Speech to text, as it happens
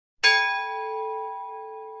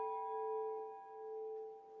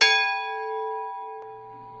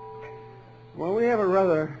Well, we have a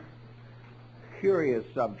rather curious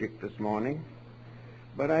subject this morning,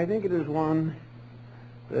 but I think it is one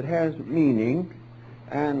that has meaning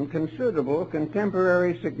and considerable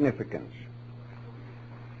contemporary significance.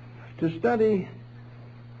 To study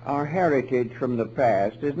our heritage from the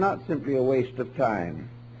past is not simply a waste of time,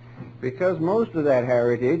 because most of that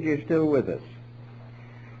heritage is still with us.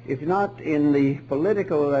 If not in the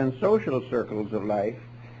political and social circles of life,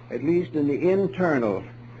 at least in the internal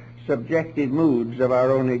subjective moods of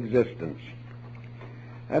our own existence.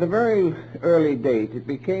 At a very early date, it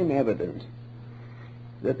became evident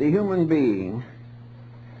that the human being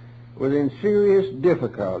was in serious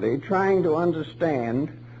difficulty trying to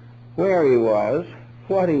understand where he was,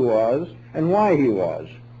 what he was, and why he was.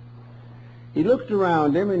 He looked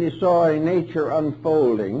around him and he saw a nature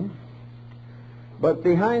unfolding, but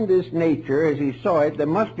behind this nature, as he saw it, there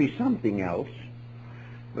must be something else,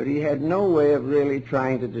 but he had no way of really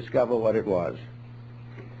trying to discover what it was.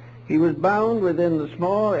 He was bound within the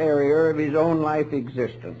small area of his own life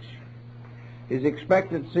existence. His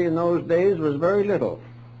expectancy in those days was very little.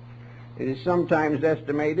 It is sometimes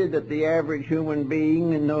estimated that the average human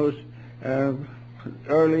being in those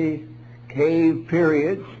early cave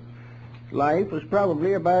periods, life was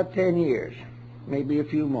probably about 10 years, maybe a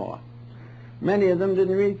few more. Many of them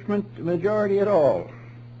didn't reach majority at all.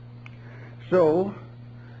 So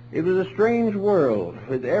it was a strange world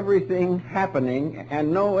with everything happening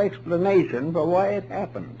and no explanation for why it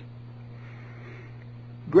happened.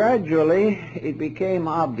 Gradually, it became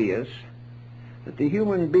obvious that the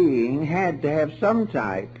human being had to have some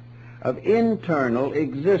type of internal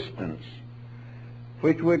existence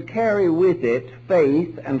which would carry with it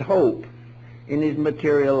faith and hope in his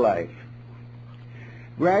material life.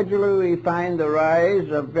 Gradually, we find the rise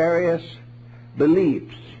of various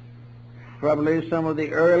beliefs, probably some of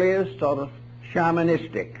the earliest sort of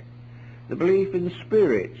shamanistic, the belief in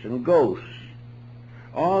spirits and ghosts,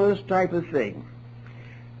 all this type of thing.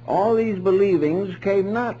 All these believings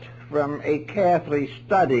came not from a carefully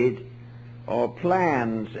studied or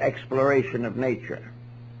planned exploration of nature.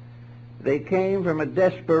 They came from a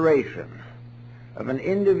desperation of an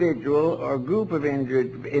individual or group of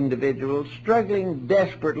individuals struggling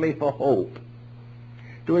desperately for hope,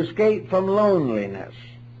 to escape from loneliness,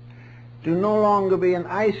 to no longer be an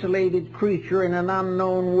isolated creature in an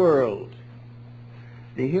unknown world.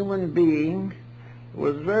 The human being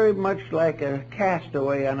was very much like a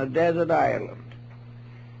castaway on a desert island.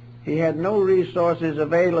 He had no resources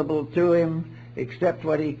available to him except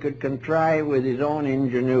what he could contrive with his own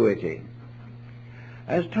ingenuity.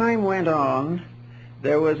 As time went on,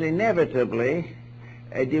 there was inevitably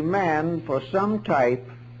a demand for some type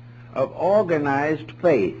of organized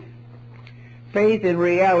faith in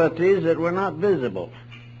realities that were not visible.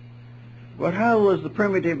 But how was the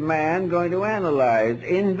primitive man going to analyze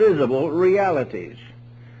invisible realities?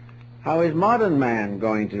 How is modern man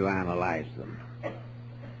going to analyze them?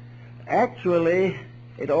 Actually,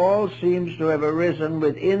 it all seems to have arisen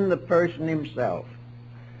within the person himself.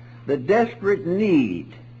 The desperate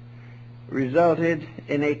need resulted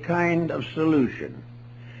in a kind of solution,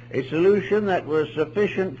 a solution that was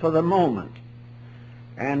sufficient for the moment,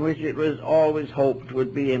 and which it was always hoped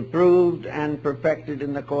would be improved and perfected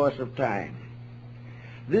in the course of time.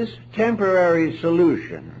 This temporary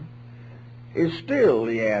solution is still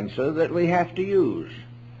the answer that we have to use.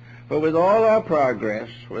 For with all our progress,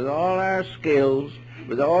 with all our skills,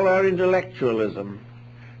 with all our intellectualism,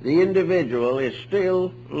 the individual is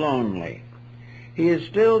still lonely. He is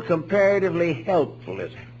still comparatively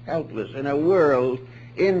helpless in a world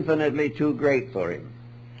infinitely too great for him.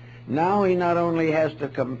 Now he not only has to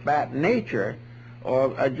combat nature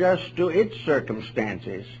or adjust to its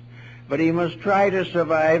circumstances, but he must try to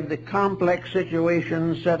survive the complex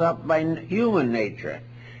situations set up by human nature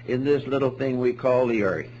in this little thing we call the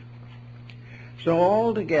earth. So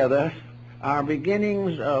altogether, our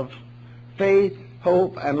beginnings of faith,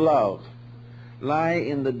 hope, and love lie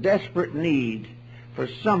in the desperate need for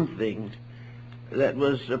something that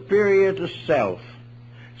was superior to self,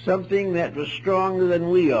 something that was stronger than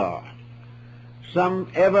we are, some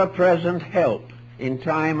ever-present help in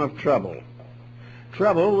time of trouble.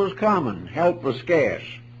 Trouble was common, help was scarce.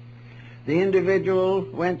 The individual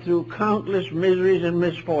went through countless miseries and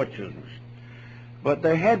misfortunes, but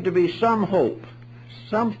there had to be some hope,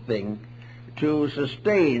 something to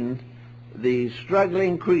sustain the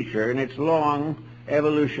struggling creature in its long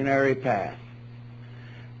evolutionary path.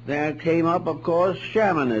 There came up, of course,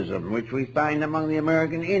 shamanism, which we find among the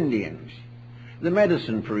American Indians, the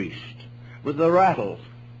medicine priest with the rattle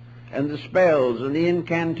and the spells and the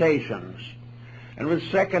incantations, and with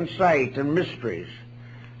second sight and mysteries.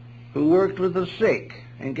 who worked with the sick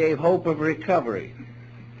and gave hope of recovery.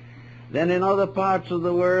 Then in other parts of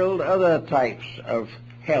the world, other types of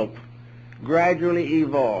help gradually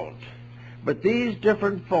evolved. But these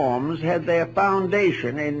different forms had their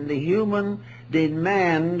foundation in the human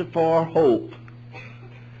demand for hope.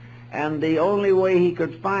 And the only way he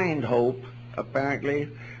could find hope, apparently,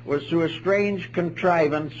 was through a strange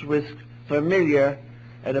contrivance with familiar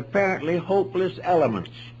and apparently hopeless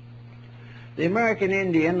elements. The American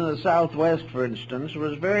Indian in the Southwest, for instance,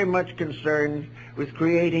 was very much concerned with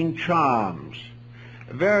creating charms,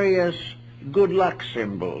 various good luck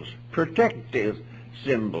symbols, protective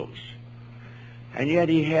symbols. And yet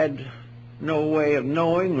he had no way of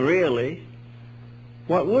knowing, really,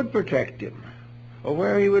 what would protect him, or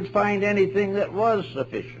where he would find anything that was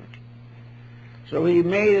sufficient. So he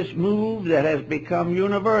made a move that has become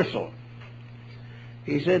universal.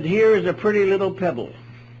 He said, here is a pretty little pebble.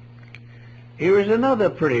 Here is another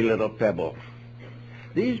pretty little pebble.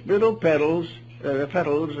 These little petals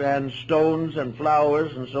and stones and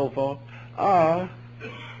flowers and so forth are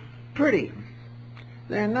pretty.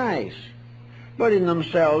 They're nice. But in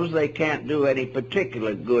themselves they can't do any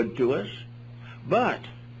particular good to us. But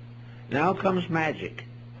now comes magic.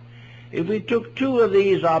 If we took two of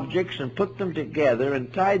these objects and put them together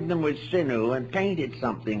and tied them with sinew and painted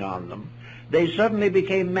something on them, they suddenly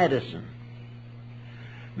became medicine.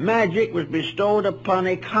 Magic was bestowed upon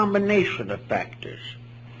a combination of factors,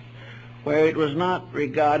 where it was not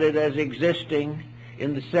regarded as existing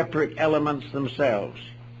in the separate elements themselves.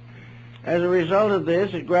 As a result of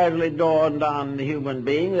this, it gradually dawned on the human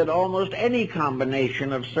being that almost any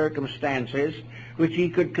combination of circumstances which he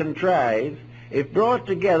could contrive, if brought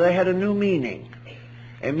together, had a new meaning,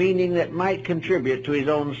 a meaning that might contribute to his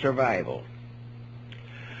own survival.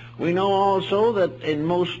 We know also that in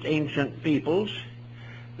most ancient peoples,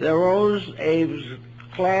 there arose a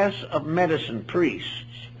class of medicine priests,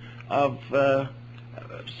 of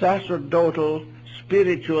sacerdotal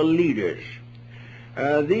spiritual leaders.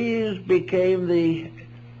 These became the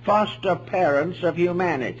foster parents of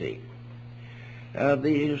humanity.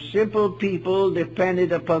 The simple people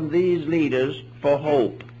depended upon these leaders for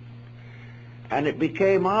hope. And it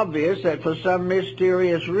became obvious that for some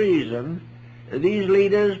mysterious reason, these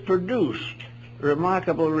leaders produced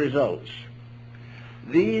remarkable results.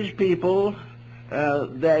 These people,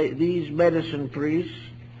 these medicine priests,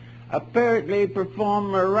 apparently perform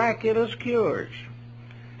miraculous cures.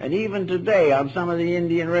 And even today, on some of the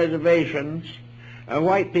Indian reservations,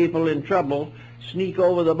 white people in trouble sneak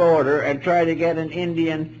over the border and try to get an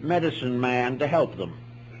Indian medicine man to help them.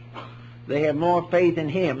 They have more faith in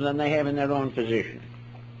him than they have in their own physician.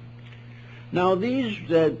 Now, these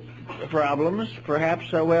problems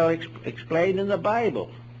perhaps are well explained in the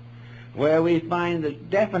Bible, where we find the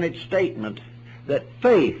definite statement that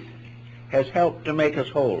faith has helped to make us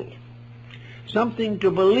whole. Something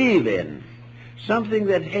to believe in, something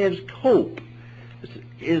that has hope,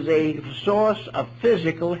 is a source of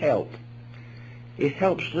physical help. It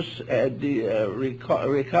helps us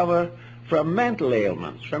recover from mental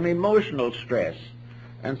ailments, from emotional stress,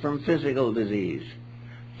 and from physical disease.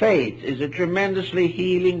 Faith is a tremendously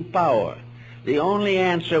healing power, the only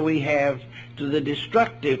answer we have to the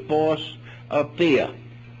destructive force of fear.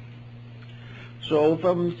 So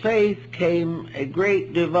from faith came a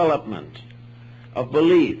great development of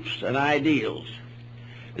beliefs and ideals.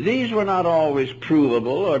 These were not always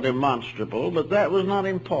provable or demonstrable, but that was not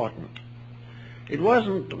important. It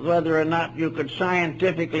wasn't whether or not you could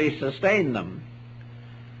scientifically sustain them.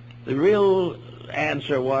 The real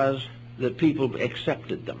answer was that people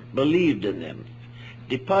accepted them, believed in them,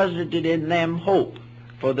 deposited in them hope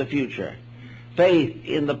for the future, faith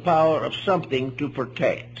in the power of something to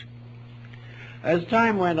protect. As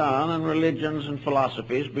time went on and religions and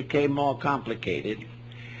philosophies became more complicated,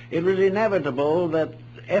 it was inevitable that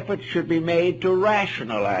efforts should be made to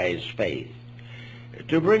rationalize faith,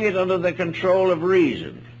 to bring it under the control of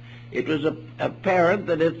reason. It was apparent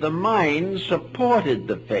that if the mind supported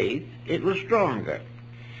the faith, it was stronger.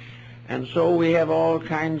 And so we have all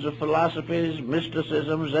kinds of philosophies,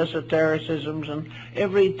 mysticisms, esotericisms, and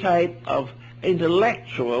every type of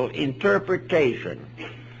intellectual interpretation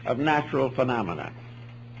of natural phenomena.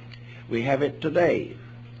 We have it today.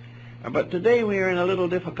 But today we are in a little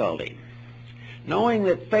difficulty. Knowing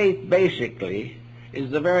that faith basically is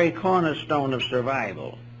the very cornerstone of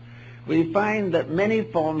survival, we find that many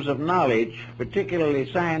forms of knowledge,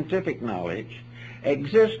 particularly scientific knowledge,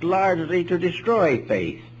 exist largely to destroy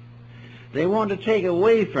faith. They want to take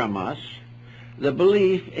away from us the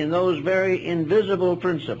belief in those very invisible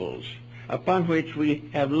principles upon which we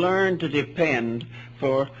have learned to depend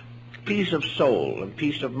for peace of soul and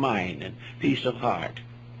peace of mind and peace of heart.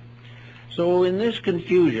 So in this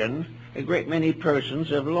confusion, a great many persons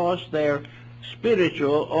have lost their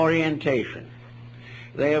spiritual orientation.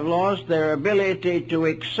 They have lost their ability to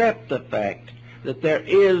accept the fact that there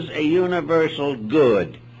is a universal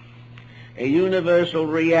good, a universal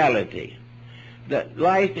reality, that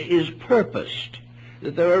life is purposed,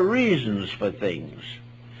 that there are reasons for things.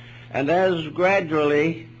 And as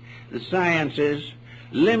gradually the sciences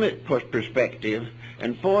limit perspective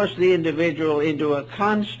and force the individual into a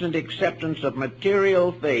constant acceptance of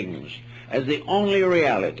material things as the only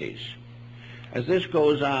realities, as this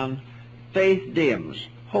goes on, faith dims,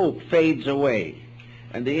 hope fades away,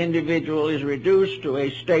 and the individual is reduced to a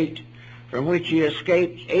state from which he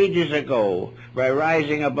escaped ages ago by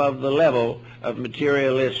rising above the level of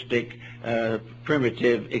materialistic,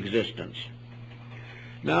 primitive existence.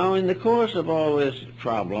 Now, in the course of all this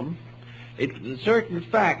problem, certain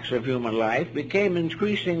facts of human life became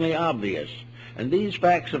increasingly obvious, and these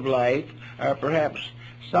facts of life are perhaps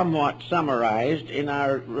somewhat summarized in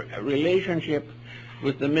our relationship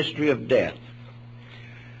with the mystery of death.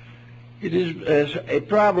 It is a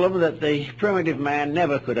problem that the primitive man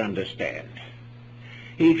never could understand.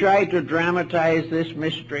 He tried to dramatize this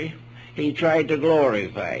mystery. He tried to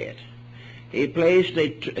glorify it. He placed a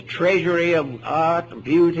treasury of art,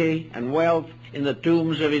 beauty, and wealth in the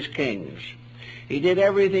tombs of his kings. He did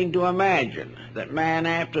everything to imagine that man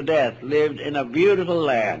after death lived in a beautiful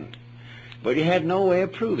land, but he had no way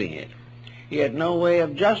of proving it. He had no way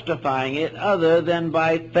of justifying it other than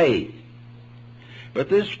by faith. But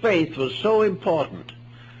this faith was so important,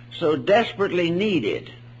 so desperately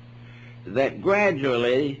needed, that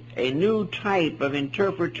gradually a new type of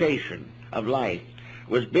interpretation of life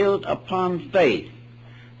was built upon faith.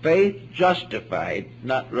 Faith justified,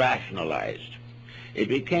 not rationalized. It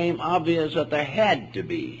became obvious that there had to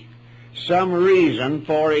be some reason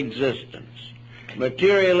for existence.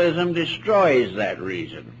 Materialism destroys that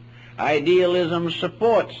reason. Idealism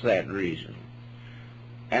supports that reason.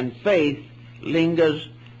 And faith lingers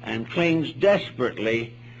and clings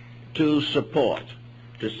desperately to support,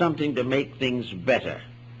 to something to make things better.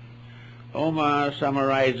 Omar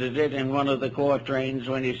summarizes it in one of the quatrains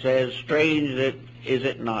when he says, "Strange is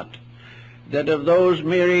it not, that of those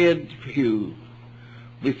myriad few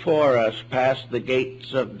before us passed the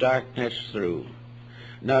gates of darkness through,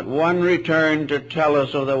 not one returned to tell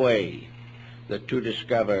us of the way that to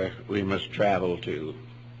discover we must travel to."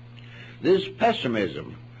 This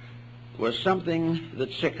pessimism was something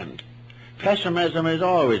that sickened. Pessimism is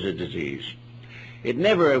always a disease. It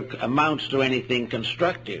never amounts to anything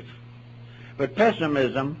constructive. But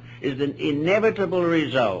pessimism is an inevitable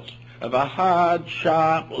result of a hard,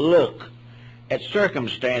 sharp look at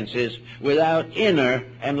circumstances without inner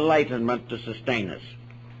enlightenment to sustain us.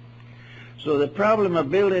 So the problem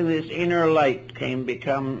of building this inner light can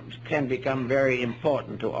become very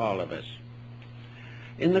important to all of us.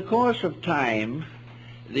 In the course of time,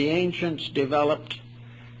 the ancients developed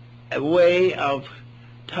a way of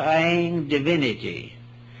tying divinity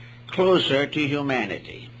closer to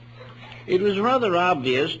humanity. It was rather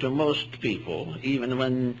obvious to most people, even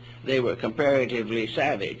when they were comparatively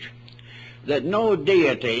savage, that no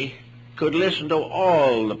deity could listen to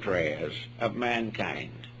all the prayers of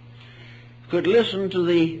mankind, could listen to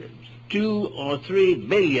the 2 or 3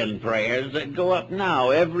 billion prayers that go up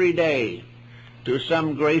now every day to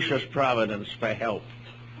some gracious providence for help,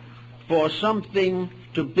 for something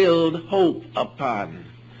to build hope upon,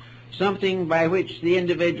 something by which the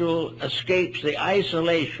individual escapes the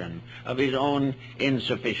isolation of his own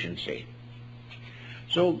insufficiency.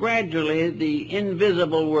 So gradually the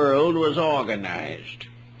invisible world was organized,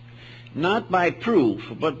 not by proof,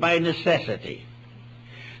 but by necessity.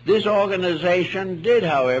 This organization did,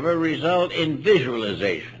 however, result in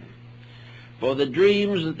visualization, for the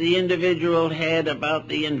dreams that the individual had about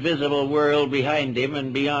the invisible world behind him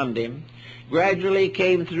and beyond him gradually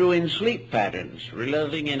came through in sleep patterns,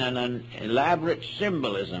 resulting in an elaborate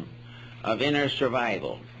symbolism of inner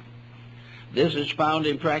survival. This is found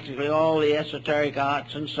in practically all the esoteric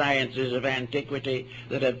arts and sciences of antiquity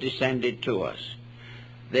that have descended to us.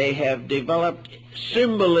 They have developed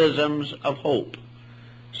symbolisms of hope,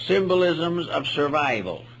 symbolisms of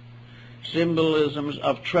survival, symbolisms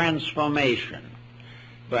of transformation,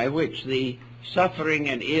 by which the suffering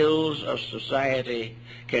and ills of society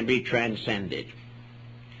can be transcended.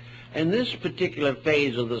 In this particular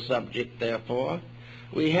phase of the subject, therefore,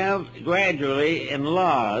 we have gradually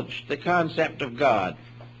enlarged the concept of God.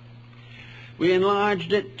 We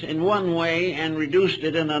enlarged it in one way and reduced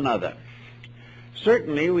it in another.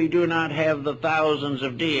 Certainly we do not have the thousands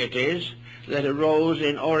of deities that arose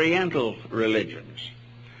in Oriental religions.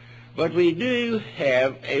 But we do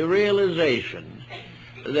have a realization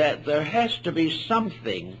that there has to be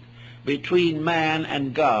something between man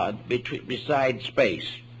and God besides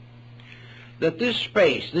space. That this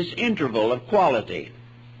space, this interval of quality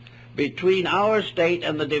between our state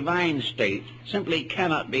and the divine state simply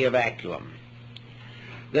cannot be a vacuum.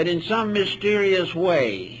 That in some mysterious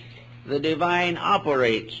way the divine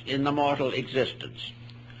operates in the mortal existence.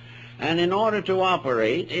 And in order to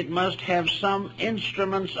operate, it must have some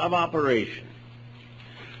instruments of operation.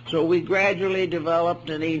 So we gradually developed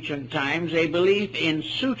in ancient times a belief in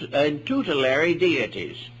tutelary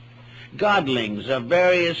deities, godlings of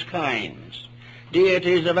various kinds,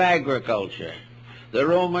 deities of agriculture. The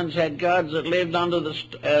Romans had gods that lived under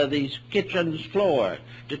the kitchen's floor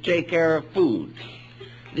to take care of food.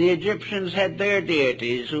 The Egyptians had their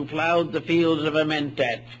deities who plowed the fields of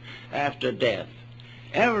Amentet after death.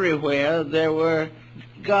 Everywhere there were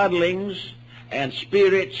godlings and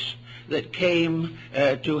spirits that came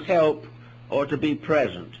to help or to be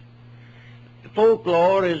present.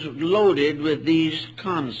 Folklore is loaded with these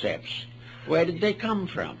concepts. Where did they come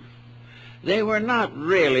from? They were not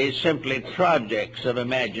really simply projects of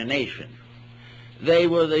imagination. They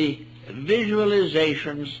were the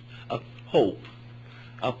visualizations of hope,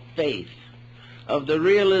 of faith, of the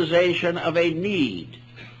realization of a need,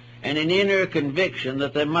 and an inner conviction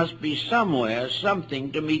that there must be somewhere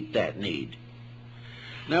something to meet that need.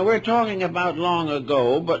 Now, we're talking about long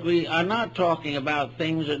ago, but we are not talking about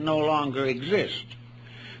things that no longer exist.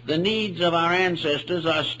 The needs of our ancestors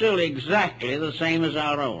are still exactly the same as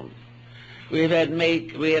our own. We have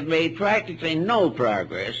made practically no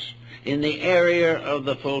progress in the area of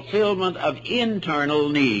the fulfillment of internal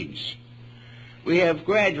needs. We have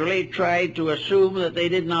gradually tried to assume that they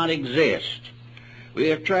did not exist. We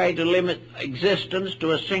have tried to limit existence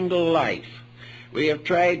to a single life. We have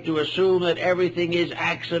tried to assume that everything is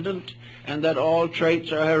accident and that all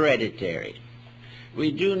traits are hereditary.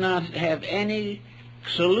 We do not have any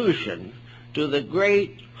solution to the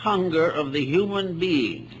great hunger of the human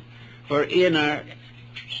being for inner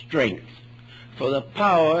strength, for the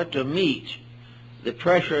power to meet the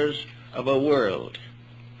pressures of a world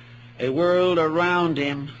around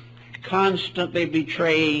him constantly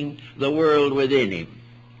betraying the world within him.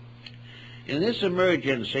 In this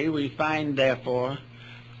emergency, we find, therefore,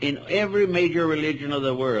 in every major religion of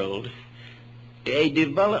the world, a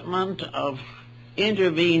development of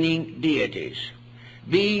intervening deities,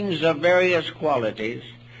 beings of various qualities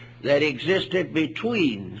that existed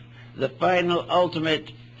between the final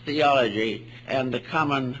ultimate theology and the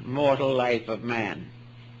common mortal life of man.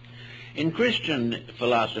 In Christian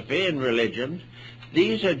philosophy and religion,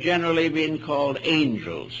 these have generally been called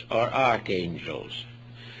angels or archangels.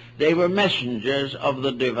 They were messengers of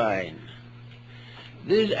the divine.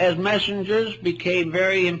 These, as messengers, became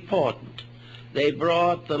very important. They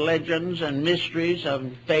brought the legends and mysteries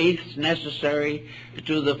of faith necessary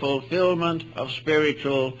to the fulfillment of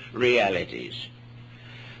spiritual realities.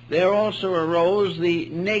 There also arose the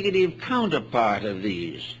negative counterpart of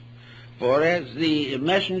these, for as the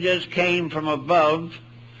messengers came from above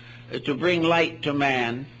to bring light to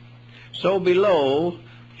man, so below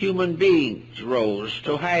human beings rose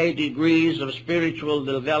to high degrees of spiritual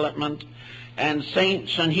development, and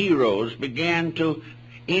saints and heroes began to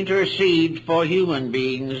intercede for human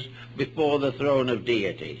beings before the throne of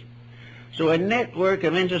deity. So a network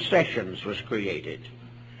of intercessions was created,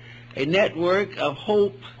 a network of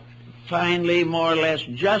hope finally more or less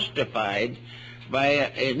justified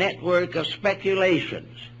by a network of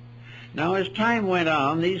speculations. Now, as time went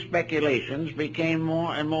on, these speculations became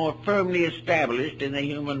more and more firmly established in the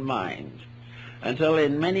human mind, until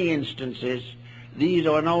in many instances these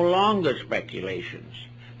are no longer speculations.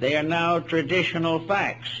 They are now traditional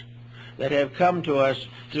facts that have come to us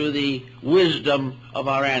through the wisdom of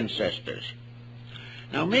our ancestors.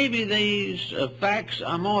 Now, maybe these facts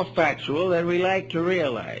are more factual than we like to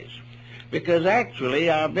realize, because actually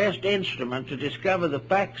our best instrument to discover the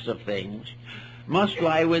facts of things must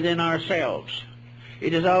lie within ourselves.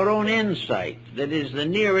 It is our own insight that is the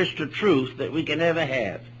nearest to truth that we can ever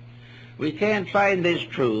have. We can't find this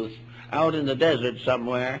truth out in the desert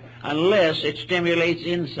somewhere unless it stimulates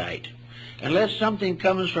insight. Unless something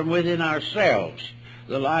comes from within ourselves,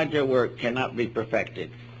 the larger work cannot be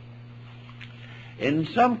perfected. In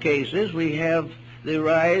some cases, we have the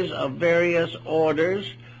rise of various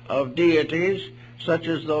orders of deities, such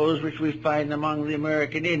as those which we find among the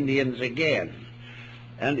American Indians again.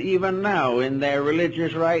 And even now, in their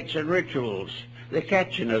religious rites and rituals, the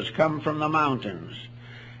Ketchinas come from the mountains,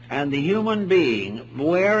 and the human being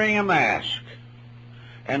wearing a mask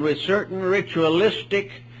and with certain ritualistic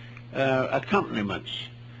accompaniments,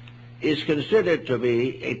 is considered to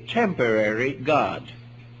be a temporary god.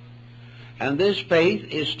 And this faith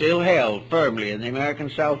is still held firmly in the American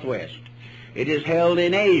Southwest. It is held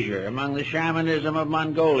in Asia among the shamanism of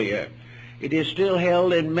Mongolia. It is still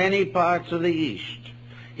held in many parts of the East,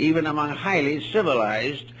 even among highly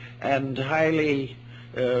civilized and highly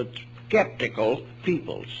skeptical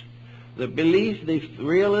peoples. The belief, the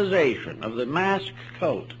realization of the mask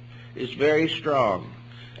cult is very strong,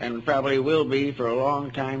 and probably will be for a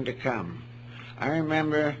long time to come. I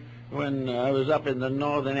remember when I was up in the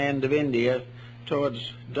northern end of India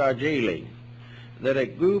towards Darjeeling, that a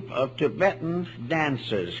group of Tibetan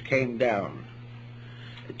dancers came down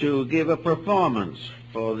to give a performance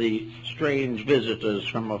for the strange visitors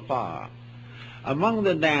from afar. Among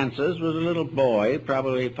the dancers was a little boy,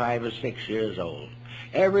 probably 5 or 6 years old.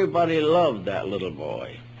 Everybody loved that little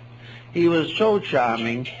boy. He was so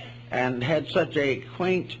charming and had such a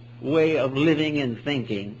quaint way of living and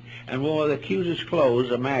thinking, and wore the cutest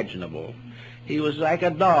clothes imaginable. He was like a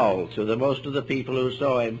doll to most of the people who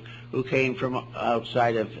saw him, who came from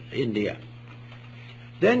outside of India.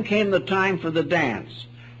 Then came the time for the dance,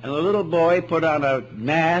 and the little boy put on a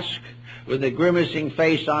mask with a grimacing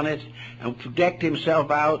face on it, and decked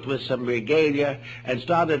himself out with some regalia, and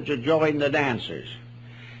started to join the dancers.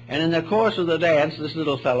 And in the course of the dance, this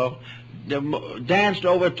little fellow danced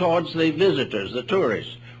over towards the visitors, the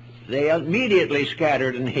tourists. They immediately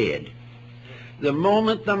scattered and hid. The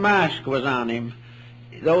moment the mask was on him,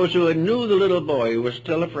 those who knew the little boy were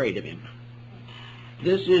still afraid of him.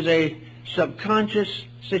 This is a subconscious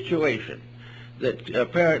situation that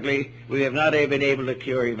apparently we have not been able to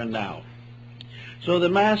cure even now. So the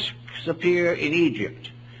masks appear in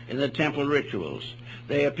Egypt, in the temple rituals.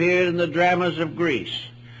 They appear in the dramas of Greece.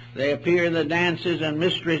 They appear in the dances and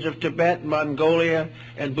mysteries of Tibet, Mongolia,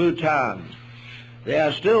 and Bhutan. They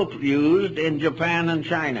are still used in Japan and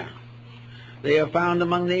China. They are found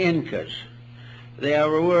among the Incas. They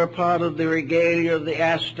were part of the regalia of the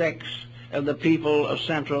Aztecs and the people of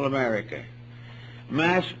Central America.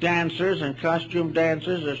 Masked dancers and costume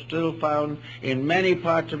dancers are still found in many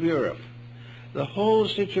parts of Europe. The whole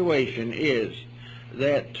situation is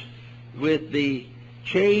that with the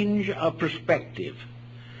change of perspective,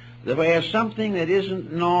 the way something that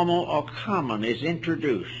isn't normal or common is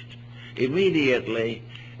introduced, immediately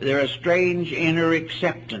there are strange inner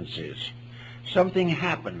acceptances. Something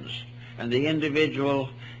happens, and the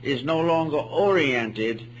individual is no longer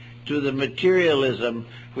oriented to the materialism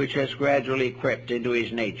which has gradually crept into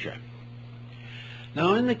his nature.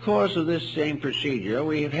 Now, in the course of this same procedure,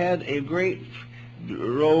 we have had a great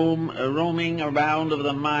roaming around of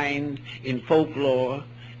the mind in folklore,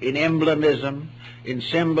 in emblemism, in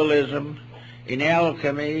symbolism, in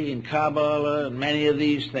alchemy, in Kabbalah, and many of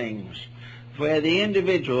these things, where the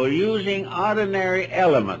individual, using ordinary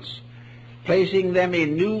elements, placing them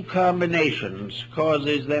in new combinations,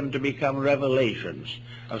 causes them to become revelations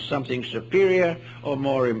of something superior or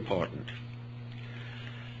more important.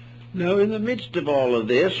 Now, in the midst of all of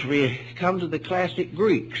this, we come to the classic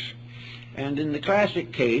Greeks. And in the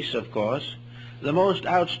classic case, of course, the most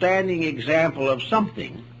outstanding example of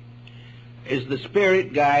something is the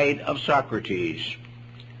spirit guide of Socrates.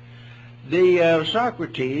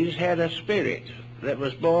 Socrates had a spirit that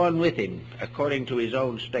was born with him, according to his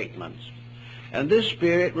own statements. And this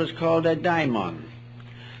spirit was called a daimon.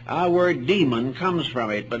 Our word demon comes from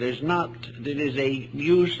it, but it is a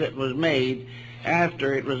use that was made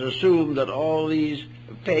after it was assumed that all these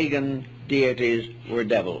pagan deities were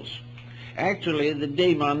devils. Actually, the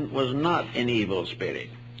demon was not an evil spirit,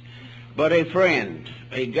 but a friend,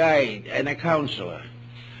 a guide, and a counselor.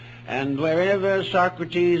 And wherever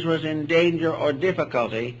Socrates was in danger or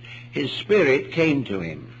difficulty, his spirit came to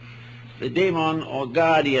him. The demon or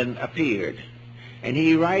guardian appeared, and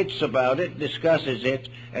he writes about it, discusses it,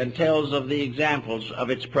 and tells of the examples of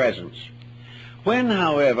its presence. When,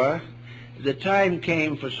 however, the time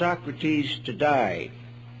came for Socrates to die,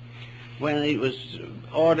 when it was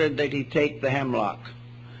ordered that he take the hemlock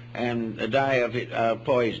and die of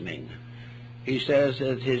poisoning, he says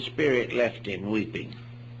that his spirit left him weeping.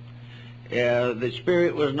 The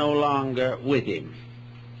spirit was no longer with him.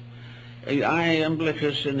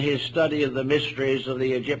 Iamblichus, in his study of the mysteries of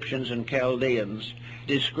the Egyptians and Chaldeans,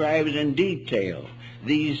 describes in detail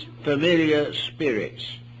these familiar spirits.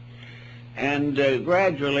 And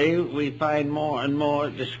gradually we find more and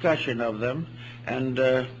more discussion of them, and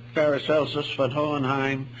Paracelsus, von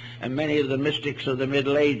Hohenheim, and many of the mystics of the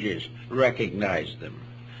Middle Ages recognized them.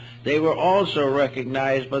 They were also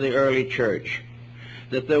recognized by the early church,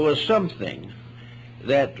 that there was something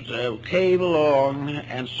that came along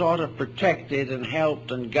and sort of protected and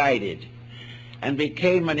helped and guided and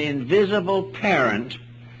became an invisible parent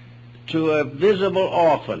to a visible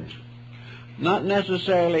orphan, not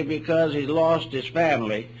necessarily because he lost his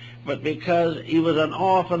family, but because he was an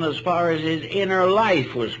orphan as far as his inner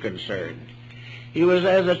life was concerned. He was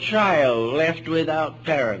as a child left without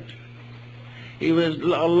parent. He was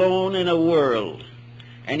alone in a world,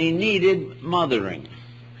 and he needed mothering.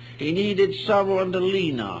 He needed someone to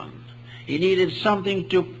lean on. He needed something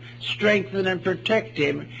to strengthen and protect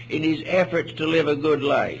him in his efforts to live a good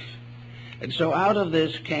life. And so out of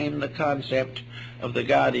this came the concept of the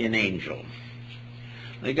guardian angel.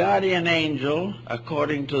 The guardian angel,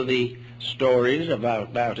 according to the stories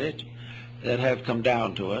about it that have come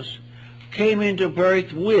down to us, came into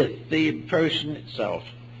birth with the person itself.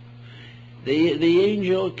 The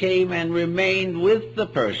angel came and remained with the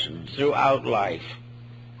person throughout life.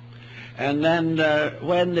 And then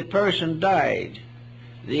when the person died,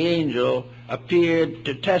 the angel appeared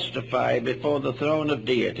to testify before the throne of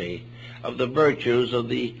deity of the virtues of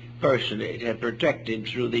the person it had protected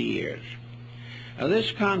through the years. Now,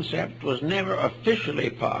 this concept was never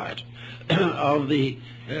officially part of the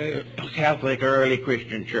Catholic or early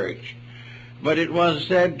Christian church, but it was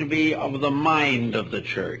said to be of the mind of the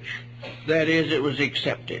church. That is, it was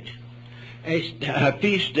accepted. A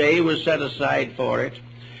feast day was set aside for it,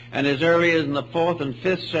 and as early as in the 4th and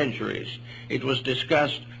 5th centuries, it was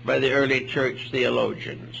discussed by the early church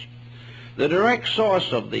theologians. The direct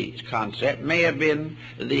source of the concept may have been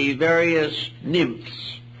the various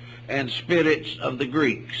nymphs and spirits of the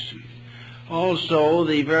Greeks. Also,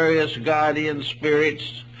 the various guardian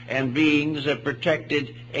spirits and beings that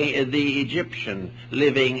protected the Egyptian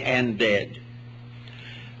living and dead.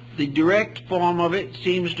 The direct form of it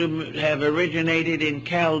seems to have originated in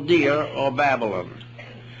Chaldea or Babylon.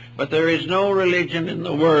 But there is no religion in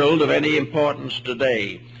the world of any importance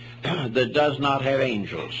today that does not have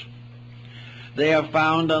angels. They are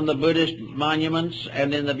found on the Buddhist monuments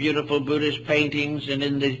and in the beautiful Buddhist paintings and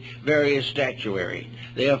in the various statuary.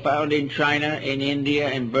 They are found in China, in India,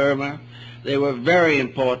 and Burma. They were very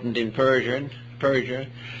important in Persia.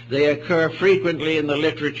 They occur frequently in the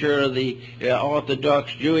literature of the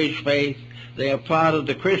Orthodox Jewish faith. They are part of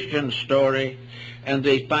the Christian story, and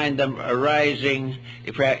they find them arising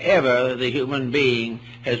wherever the human being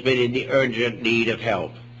has been in the urgent need of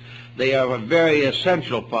help. They are a very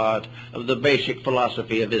essential part of the basic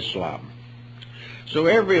philosophy of Islam. So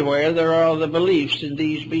everywhere there are the beliefs in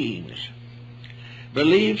these beings.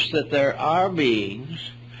 Beliefs that there are beings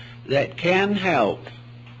that can help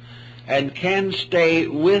and can stay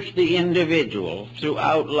with the individual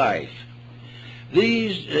throughout life.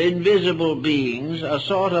 These invisible beings are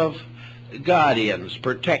sort of guardians,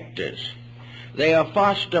 protectors. They are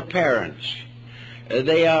foster parents.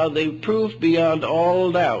 They are the proof beyond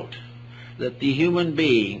all doubt that the human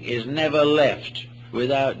being is never left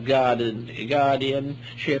without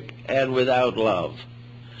guardianship and without love.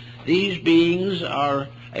 These beings are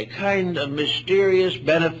a kind of mysterious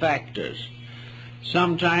benefactors.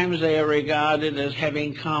 Sometimes they are regarded as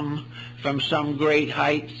having come from some great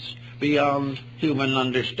heights beyond human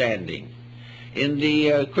understanding. In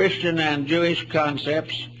the Christian and Jewish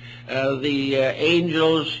concepts, the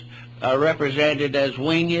angels are represented as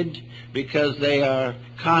winged because they are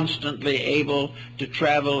constantly able to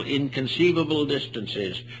travel inconceivable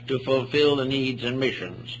distances to fulfill the needs and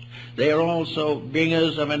missions. They are also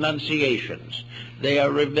bringers of annunciations. They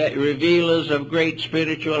are revealers of great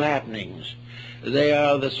spiritual happenings. They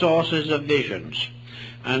are the sources of visions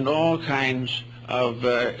and all kinds of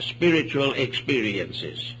spiritual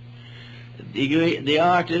experiences. The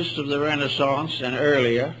artists of the Renaissance and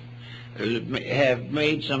earlier have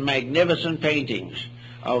made some magnificent paintings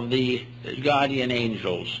of the guardian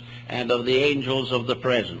angels and of the angels of the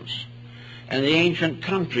presence. And the ancient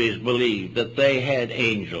countries believed that they had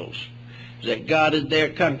angels that guarded their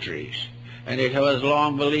countries. And it was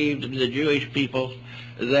long believed in the Jewish people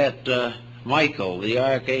that Michael, the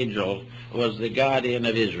archangel, was the guardian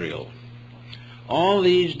of Israel. All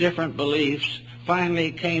these different beliefs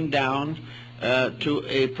finally came down to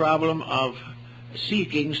a problem of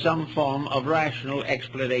seeking some form of rational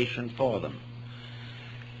explanation for them.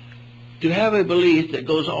 To have a belief that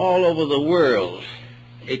goes all over the world,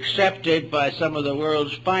 accepted by some of the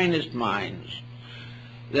world's finest minds,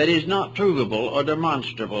 that is not provable or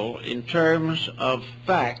demonstrable in terms of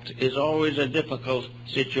fact is always a difficult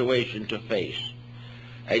situation to face.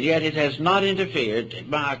 And yet it has not interfered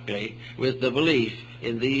markedly with the belief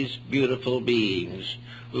in these beautiful beings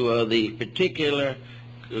who are the particular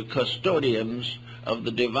custodians of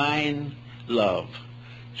the divine love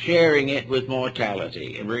sharing it with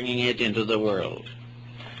mortality and bringing it into the world.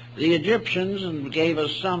 The Egyptians gave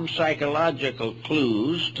us some psychological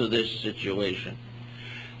clues to this situation.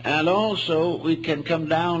 And also we can come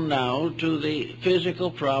down now to the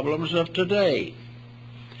physical problems of today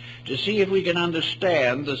to see if we can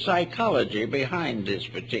understand the psychology behind this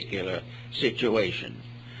particular situation.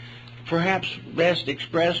 Perhaps best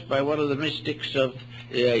expressed by one of the mystics of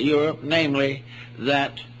Europe, namely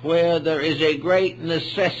that where there is a great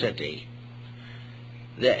necessity,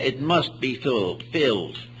 that it must be filled.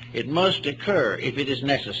 It must occur if it is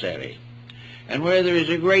necessary. And where there is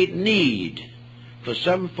a great need for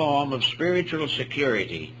some form of spiritual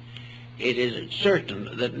security, it is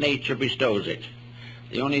certain that nature bestows it.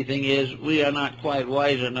 The only thing is we are not quite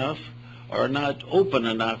wise enough or not open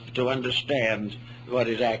enough to understand what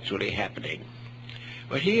is actually happening.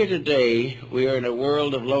 But here today we are in a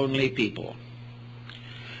world of lonely people.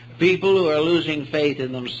 People who are losing faith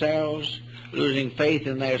in themselves, losing faith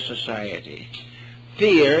in their society.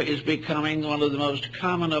 Fear is becoming one of the most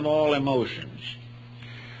common of all emotions.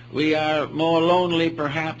 We are more lonely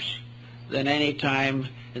perhaps than any time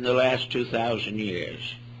in the last 2,000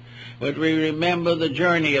 years. But we remember the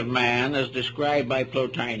journey of man as described by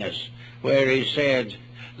Plotinus, where he said,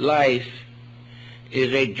 life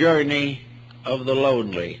is a journey of the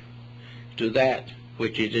lonely to that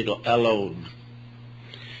which is alone.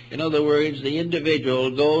 In other words, the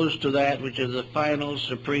individual goes to that which is the final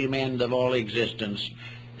supreme end of all existence,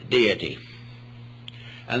 deity.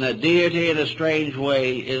 And that deity in a strange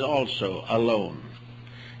way is also alone,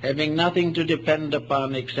 having nothing to depend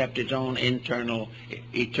upon except its own internal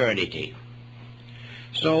eternity.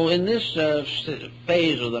 So in this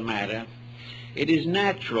phase of the matter, it is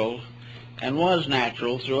natural and was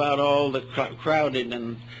natural throughout all the crowded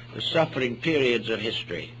and suffering periods of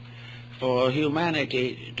history for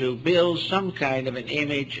humanity to build some kind of an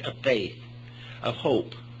image of faith, of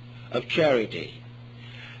hope, of charity,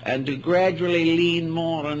 and to gradually lean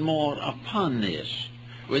more and more upon this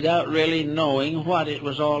without really knowing what it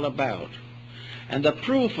was all about. And the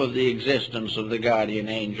proof of the existence of the guardian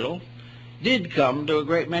angel did come to a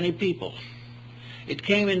great many people. It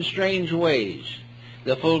came in strange ways.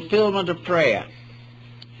 The fulfillment of prayer,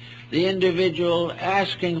 the individual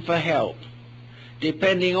asking for help,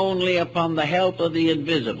 depending only upon the help of the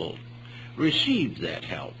invisible, received that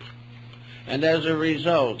help. And as a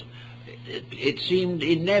result, it seemed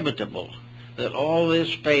inevitable that all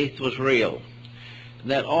this faith was real,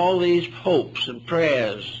 that all these hopes and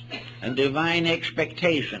prayers and divine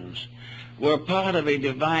expectations were part of a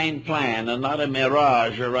divine plan and not a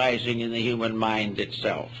mirage arising in the human mind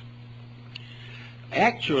itself.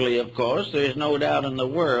 Actually, of course, there is no doubt in the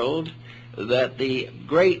world that the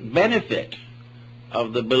great benefit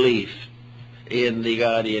of the belief in the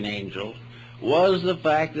guardian angel was the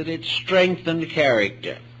fact that it strengthened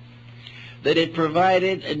character, that it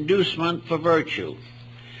provided inducement for virtue,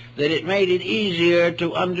 that it made it easier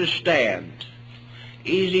to understand,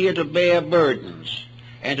 easier to bear burdens,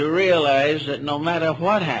 and to realize that no matter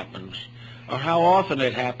what happens, or how often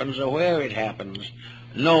it happens, or where it happens,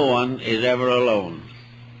 no one is ever alone.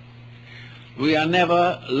 We are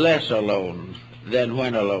never less alone than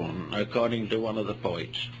when alone, according to one of the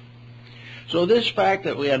poets. So this fact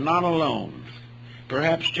that we are not alone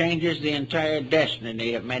perhaps changes the entire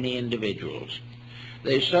destiny of many individuals.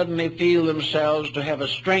 They suddenly feel themselves to have a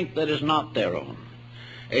strength that is not their own,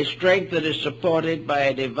 a strength that is supported by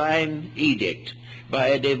a divine edict, by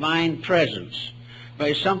a divine presence,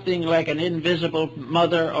 by something like an invisible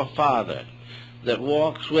mother or father that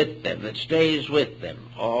walks with them, that stays with them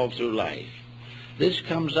all through life. This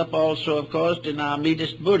comes up also, of course, in our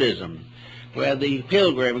Buddhist Buddhism, where the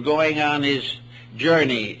pilgrim going on his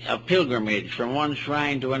journey of pilgrimage from one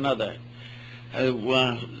shrine to another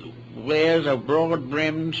wears a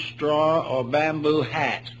broad-brimmed straw or bamboo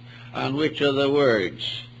hat on which are the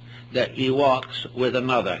words that he walks with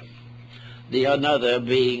another, the another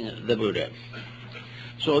being the Buddha.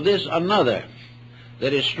 So this another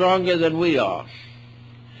that is stronger than we are,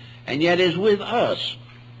 and yet is with us,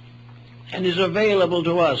 and is available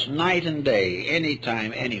to us night and day,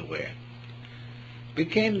 anytime, anywhere,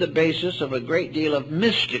 became the basis of a great deal of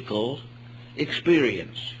mystical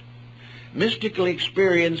experience. Mystical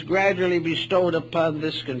experience gradually bestowed upon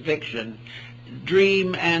this conviction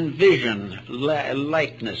dream and vision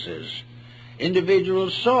likenesses.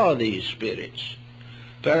 Individuals saw these spirits.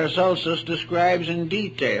 Paracelsus describes in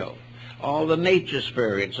detail all the nature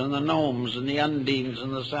spirits and the gnomes and the undines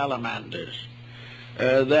and the salamanders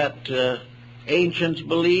that ancients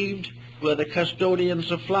believed were the custodians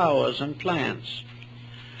of flowers and plants.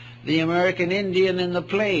 The American Indian in the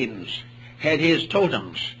plains had his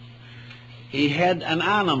totems. He had an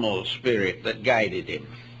animal spirit that guided him.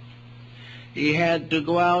 He had to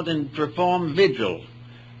go out and perform vigil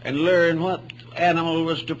and learn what animal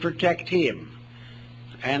was to protect him.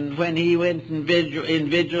 And when he went in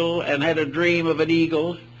vigil and had a dream of an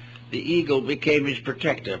eagle, the eagle became his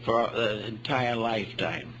protector for the entire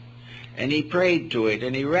lifetime. And he prayed to it,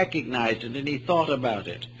 and he recognized it, and he thought about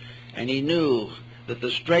it. And he knew that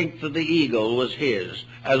the strength of the eagle was his,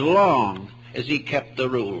 as long as he kept the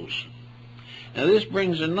rules. Now this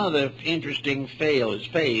brings another interesting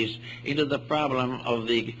phase into the problem of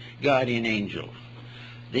the guardian angel.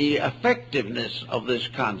 The effectiveness of this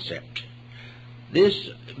concept. This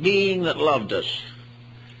being that loved us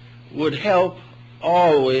would help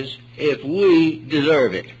always if we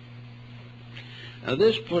deserve it. Now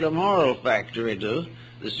this put a moral factor into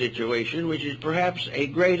the situation, which is perhaps a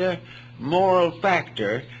greater moral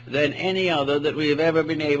factor than any other that we have ever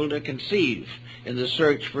been able to conceive in the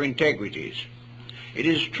search for integrities. It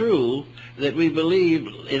is true that we believe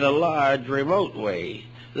in a large, remote way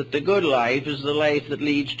that the good life is the life that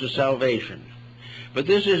leads to salvation. But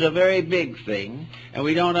this is a very big thing, and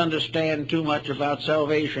we don't understand too much about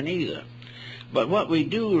salvation either. But what we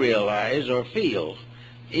do realize or feel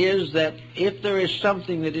is that if there is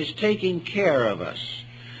something that is taking care of us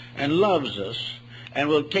and loves us and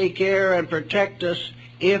will take care and protect us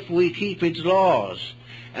if we keep its laws,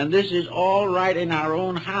 and this is all right in our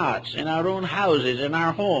own hearts, in our own houses, in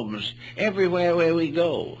our homes, everywhere where we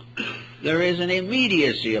go, there is an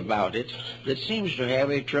immediacy about it that seems to have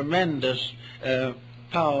a tremendous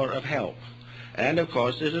power of help. And of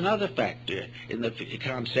course there's another factor in the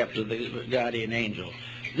concept of the guardian angel.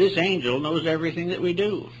 This angel knows everything that we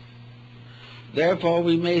do. Therefore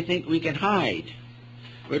we may think we can hide,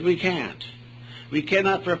 but we can't. We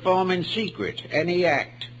cannot perform in secret any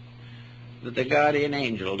act that the guardian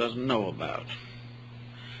angel doesn't know about.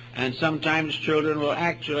 And sometimes children will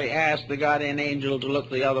actually ask the guardian angel to look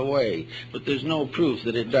the other way, but there's no proof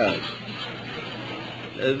that it does.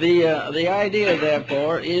 The idea,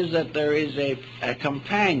 therefore, is that there is a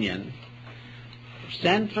companion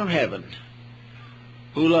sent from heaven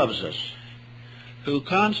who loves us, who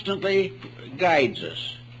constantly guides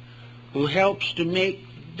us, who helps to make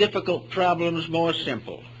difficult problems more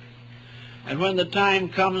simple. And when the time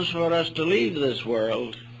comes for us to leave this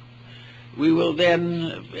world, we will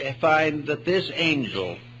then find that this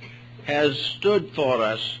angel has stood for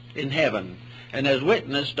us in heaven and has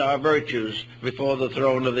witnessed our virtues before the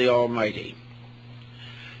throne of the Almighty.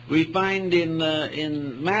 We find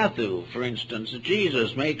in Matthew, for instance, that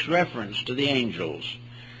Jesus makes reference to the angels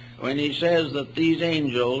when he says that these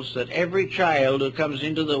angels, that every child who comes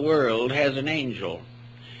into the world has an angel,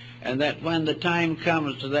 and that when the time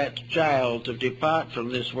comes to that child to depart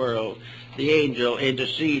from this world, the angel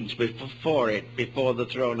intercedes before it, before the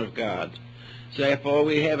throne of God. Therefore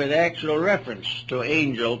we have an actual reference to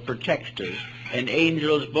angel protectors and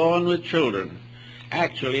angels born with children,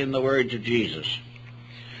 actually in the words of Jesus.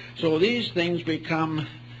 So these things become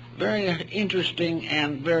very interesting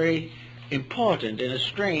and very important in a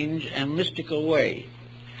strange and mystical way.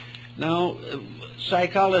 Now,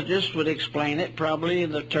 psychologists would explain it probably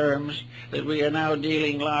in the terms that we are now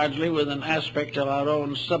dealing largely with an aspect of our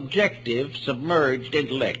own subjective, submerged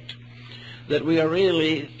intellect, that we are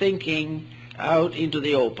really thinking out into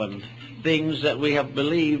the open things that we have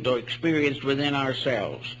believed or experienced within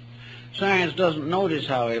ourselves. Science doesn't notice,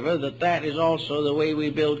 however, that that is also the way we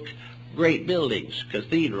build great buildings,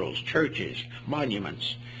 cathedrals, churches,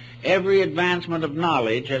 monuments. Every advancement of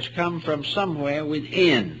knowledge has come from somewhere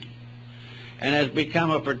within and has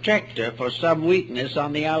become a protector for some weakness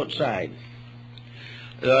on the outside.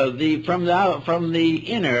 From the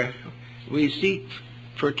inner, we seek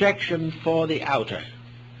protection for the outer,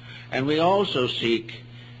 and we also seek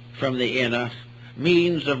from the inner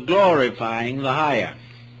means of glorifying the higher.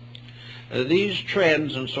 These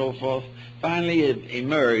trends and so forth finally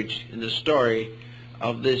emerged in the story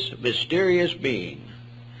of this mysterious being,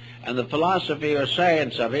 and the philosophy or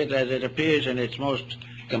science of it, as it appears in its most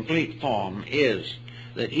complete form, is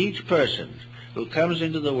that each person who comes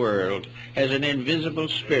into the world has an invisible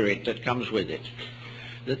spirit that comes with it.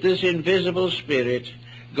 That this invisible spirit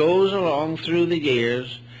goes along through the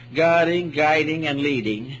years, guarding, guiding, and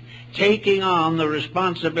leading, taking on the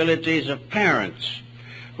responsibilities of parents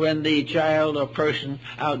when the child or person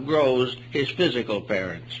outgrows his physical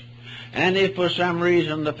parents. And if for some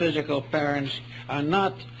reason the physical parents are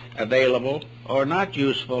not available or not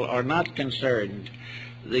useful or not concerned,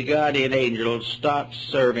 the guardian angel starts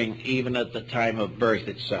serving even at the time of birth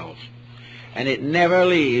itself. And it never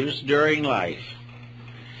leaves during life.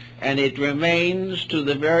 and it remains to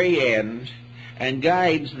the very end and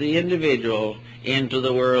guides the individual into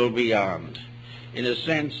the world beyond. In a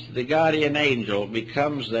sense, the guardian angel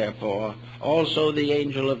becomes, therefore, also the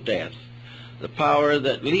angel of death, the power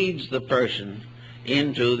that leads the person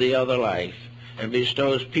into the other life and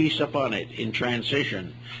bestows peace upon it in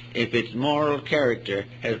transition if its moral character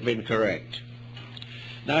has been correct.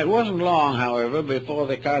 Now, it wasn't long, however, before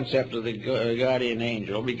the concept of the guardian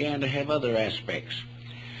angel began to have other aspects.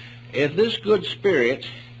 If this good spirit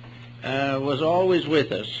was always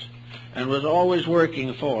with us and was always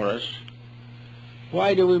working for us,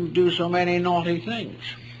 why do we do so many naughty things?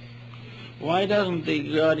 Why doesn't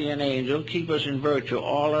the guardian angel keep us in virtue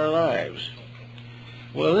all our lives?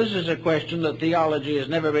 Well, this is a question that theology has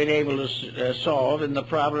never been able to solve in the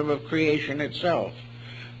problem of creation itself.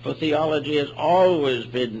 For theology has always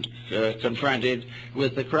been confronted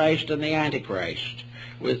with the Christ and the Antichrist,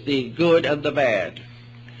 with the good and the bad.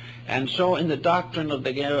 And so in the doctrine of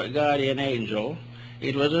the guardian angel,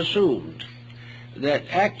 it was assumed that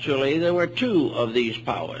actually there were two of these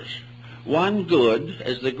powers. One good,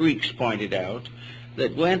 as the Greeks pointed out,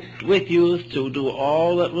 that went with you to do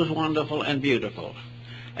all that was wonderful and beautiful,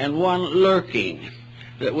 and one lurking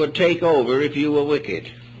that would take over if you were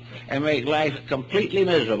wicked and make life completely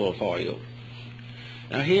miserable for you.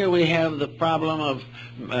 Now here we have the problem of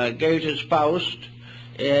Goethe's Faust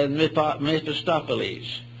and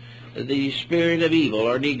Mephistopheles, the spirit of evil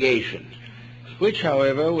or negation, which,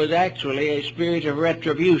 however, was actually a spirit of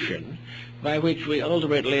retribution by which we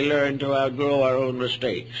ultimately learn to outgrow our own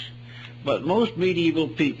mistakes. But most medieval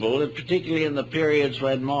people, and particularly in the periods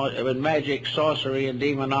when magic, sorcery, and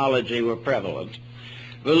demonology were prevalent,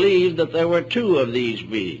 believed that there were two of these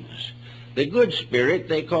beings. The good spirit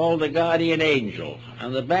they called the guardian angel,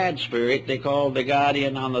 and the bad spirit they called the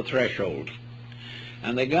guardian on the threshold.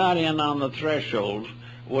 And the guardian on the threshold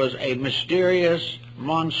was a mysterious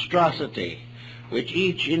monstrosity which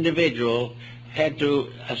each individual had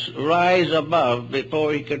to rise above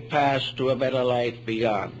before he could pass to a better life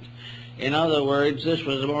beyond. In other words, this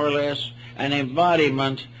was more or less an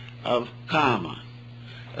embodiment of karma,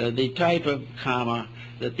 the type of karma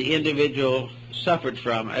that the individual suffered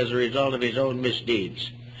from as a result of his own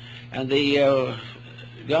misdeeds. And the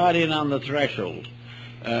guardian on the threshold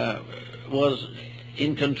was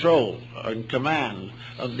in control or in command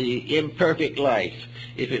of the imperfect life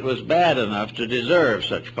if it was bad enough to deserve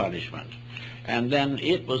such punishment. And then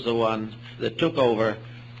it was the one that took over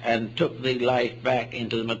and took the life back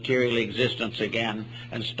into the material existence again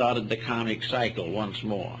and started the karmic cycle once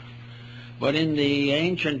more. But in the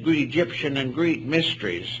ancient Egyptian and Greek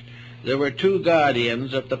mysteries, there were two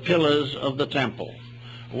guardians at the pillars of the temple.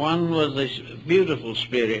 One was this beautiful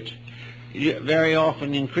spirit, very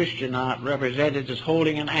often in Christian art represented as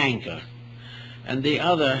holding an anchor, and the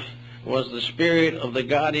other was the spirit of the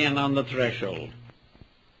guardian on the threshold,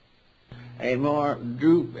 a more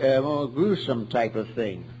gruesome type of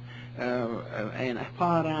thing, a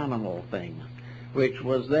part animal thing, which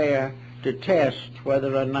was there to test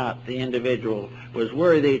whether or not the individual was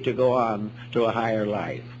worthy to go on to a higher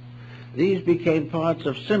life. These became parts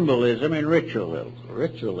of symbolism and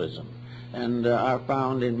ritualism, and are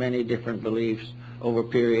found in many different beliefs over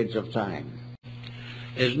periods of time.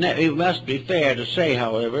 It must be fair to say,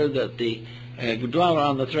 however, that the dweller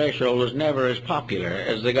on the threshold was never as popular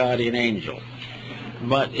as the guardian angel,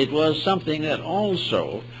 but it was something that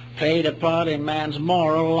also played a part in man's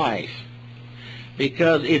moral life,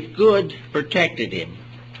 because if good protected him,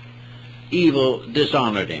 evil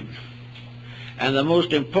dishonored him. And the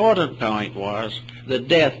most important point was that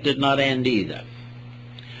death did not end either.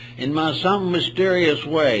 In some mysterious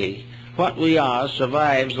way, what we are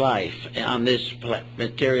survives life on this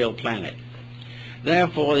material planet.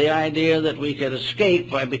 Therefore, the idea that we could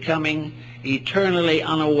escape by becoming eternally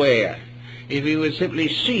unaware, if we would simply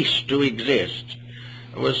cease to exist,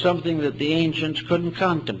 was something that the ancients couldn't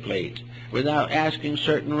contemplate without asking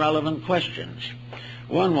certain relevant questions.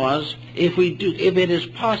 One was, if it is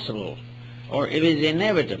possible, or if it is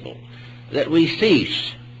inevitable, that we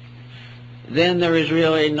cease, then there is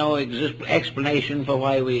really no explanation for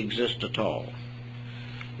why we exist at all.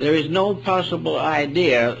 There is no possible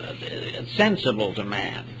idea sensible to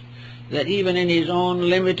man that even in his own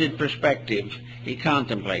limited perspective he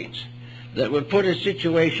contemplates that would put a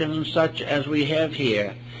situation such as we have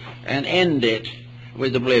here and end it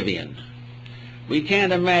with oblivion. We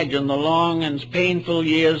can't imagine the long and painful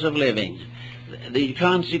years of living, the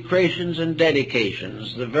consecrations and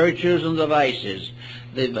dedications, the virtues and the vices,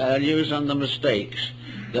 the values and the mistakes,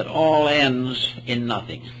 that all ends in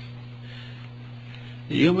nothing.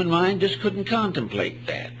 The human mind just couldn't contemplate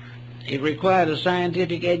that. it required a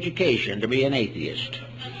scientific education to be an atheist.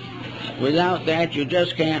 Without that, you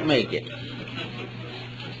just can't make it.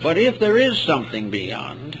 But if there is something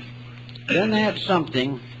beyond, then that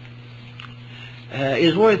something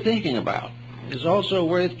is worth thinking about. It's also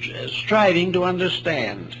worth striving to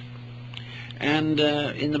understand. And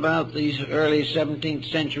in about the early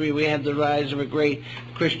 17th century, we had the rise of a great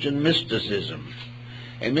Christian mysticism,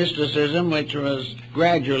 a mysticism which was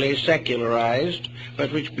gradually secularized,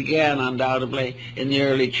 but which began undoubtedly in the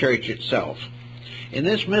early church itself. In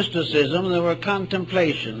this mysticism, there were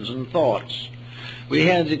contemplations and thoughts. We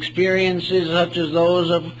had experiences such as those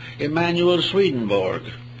of Emanuel Swedenborg.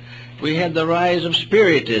 We had the rise of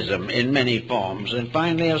Spiritism in many forms, and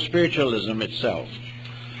finally of spiritualism itself.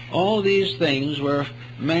 All these things were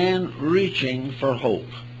man reaching for hope.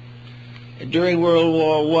 During World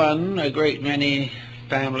War I, a great many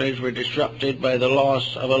families were disrupted by the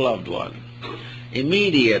loss of a loved one.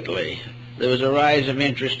 Immediately, there was a rise of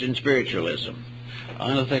interest in spiritualism.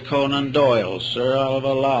 Arthur Conan Doyle, Sir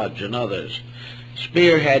Oliver Lodge, and others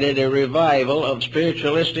spearheaded a revival of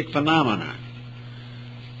spiritualistic phenomena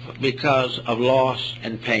because of loss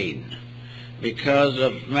and pain, because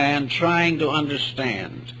of man trying to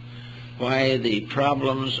understand why the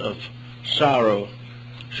problems of sorrow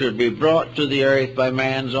should be brought to the earth by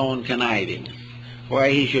man's own conniving, why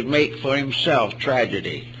he should make for himself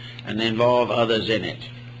tragedy and involve others in it.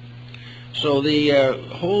 So the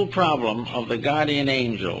whole problem of the guardian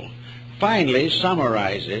angel finally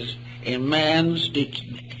summarizes in man's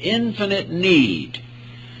infinite need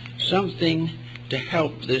something to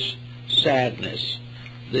help this sadness,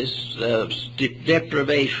 this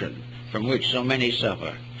deprivation from which so many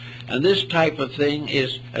suffer. And this type of thing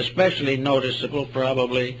is especially noticeable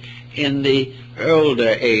probably in the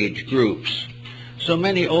older age groups. So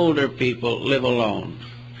many older people live alone.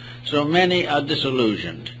 So many are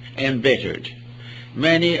disillusioned, embittered.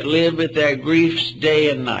 Many live with their griefs day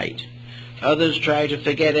and night. Others try to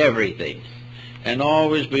forget everything, and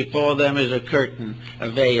always before them is a curtain, a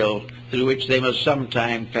veil, through which they must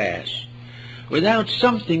sometime pass. Without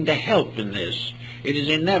something to help in this, it is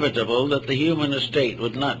inevitable that the human estate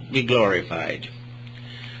would not be glorified.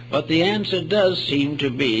 But the answer does seem to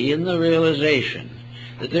be in the realization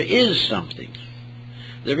that there is something.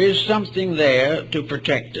 There is something there to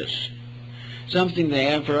protect us, something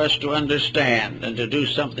there for us to understand and to do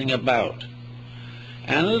something about.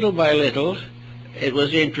 And little by little, it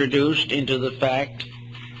was introduced into the fact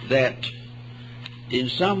that in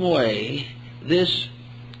some way this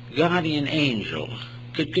guardian angel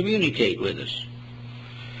could communicate with us.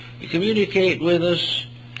 Communicate with us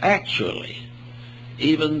actually,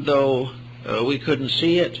 even though we couldn't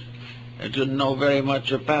see it and didn't know very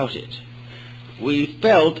much about it. We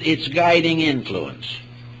felt its guiding influence.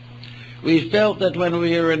 We felt that when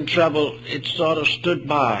we were in trouble, it sort of stood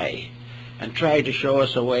by and tried to show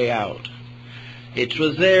us a way out. It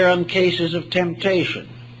was there on cases of temptation.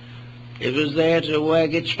 It was there to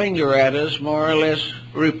wag its finger at us more or less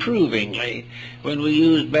reprovingly when we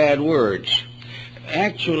used bad words.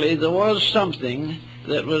 Actually, there was something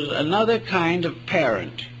that was another kind of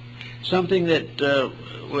parent, something that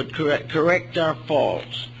would correct our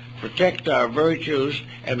faults, protect our virtues,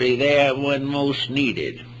 and be there when most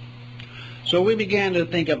needed. So we began to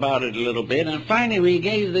think about it a little bit, and finally we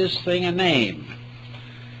gave this thing a name.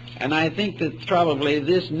 And I think that probably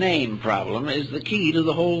this name problem is the key to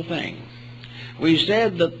the whole thing. We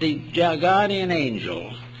said that the guardian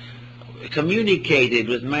angel communicated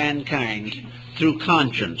with mankind through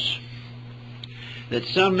conscience, that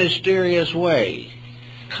some mysterious way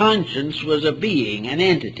conscience was a being, an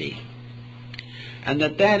entity, and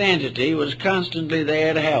that that entity was constantly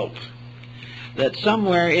there to help, that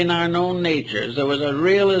somewhere in our known natures there was a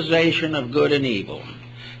realization of good and evil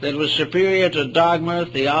that was superior to dogma,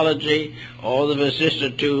 theology, or the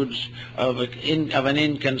vicissitudes of an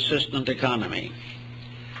inconsistent economy.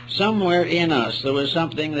 Somewhere in us there was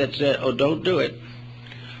something that said, oh, don't do it.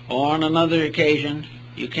 Or on another occasion,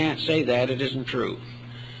 you can't say that, it isn't true.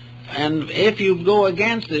 And if you go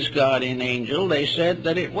against this guardian angel, they said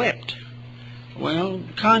that it wept. Well,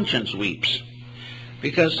 conscience weeps,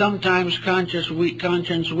 because sometimes conscience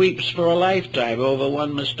weeps for a lifetime over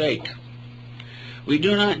one mistake. We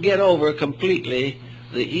do not get over completely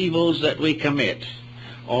the evils that we commit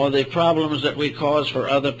or the problems that we cause for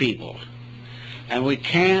other people, and we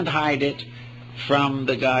can't hide it from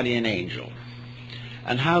the guardian angel.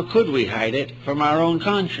 And how could we hide it from our own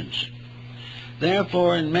conscience?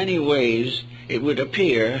 Therefore, in many ways, it would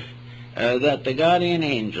appear that the guardian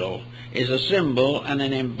angel is a symbol and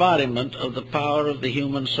an embodiment of the power of the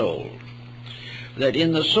human soul. That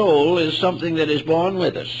in the soul is something that is born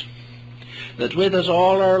with us, that's with us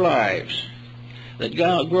all our lives, that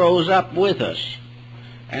grows up with us,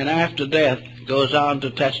 and after death goes on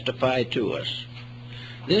to testify to us.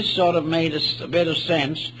 This sort of made a bit of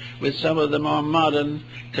sense with some of the more modern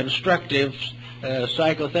constructive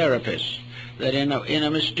psychotherapists, that in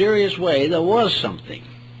a mysterious way there was something,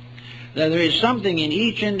 that there is something in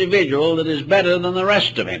each individual that is better than the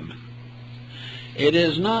rest of him. It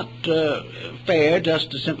is not fair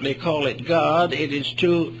just to simply call it God. It is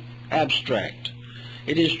too abstract.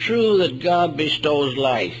 It is true that God bestows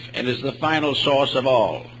life and is the final source of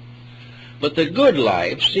all. But the good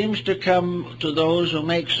life seems to come to those who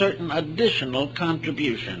make certain additional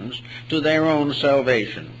contributions to their own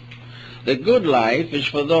salvation. The good life is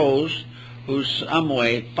for those who some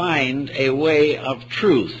way find a way of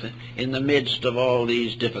truth in the midst of all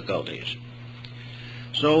these difficulties.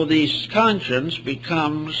 So the conscience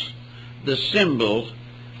becomes the symbol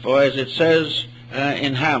for, as it says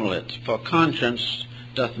in Hamlet, for conscience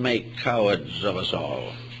doth make cowards of us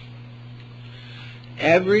all.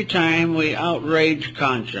 Every time we outrage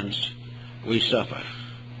conscience, we suffer.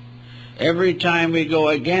 Every time we go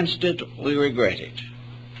against it, we regret it.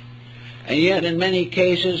 And yet, in many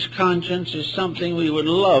cases, conscience is something we would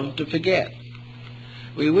love to forget.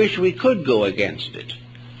 We wish we could go against it,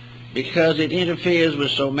 because it interferes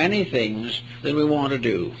with so many things that we want to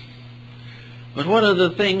do. But what are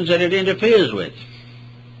the things that it interferes with?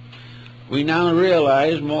 We now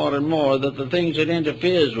realize more and more that the things it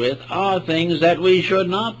interferes with are things that we should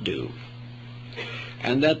not do,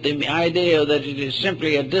 and that the idea that it is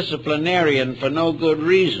simply a disciplinarian for no good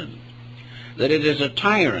reason, that it is a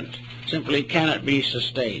tyrant, simply cannot be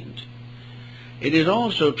sustained. It is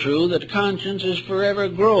also true that conscience is forever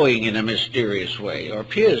growing in a mysterious way, or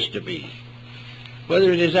appears to be.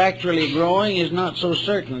 Whether it is actually growing is not so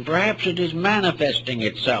certain. Perhaps it is manifesting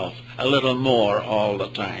itself a little more all the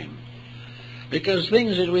time. Because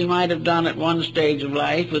things that we might have done at one stage of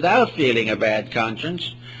life without feeling a bad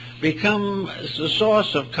conscience become the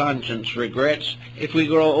source of conscience regrets if we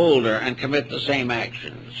grow older and commit the same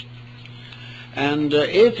actions. And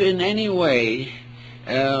if in any way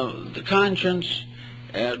the conscience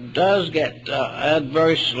does get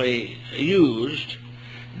adversely used,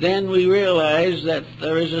 then we realize that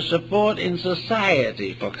there is a support in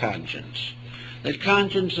society for conscience, that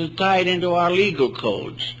conscience is tied into our legal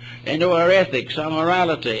codes, into our ethics, our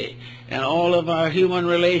morality, and all of our human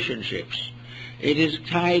relationships. It is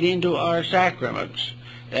tied into our sacraments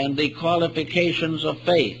and the qualifications of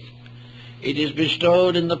faith. It is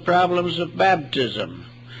bestowed in the problems of baptism,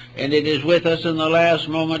 and it is with us in the last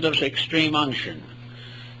moment of extreme unction.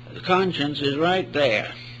 The conscience is right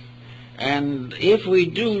there. And if we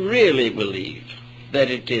do really believe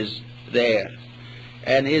that it is there,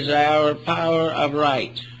 and is our power of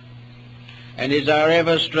right, and is our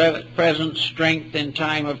ever-present strength in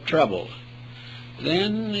time of trouble,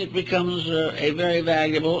 then it becomes a very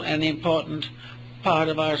valuable and important part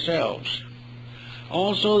of ourselves.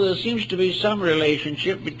 Also, there seems to be some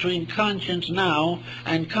relationship between conscience now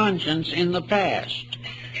and conscience in the past.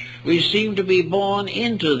 We seem to be born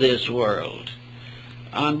into this world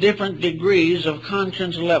on different degrees of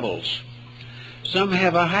conscience levels. Some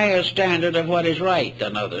have a higher standard of what is right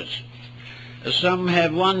than others. Some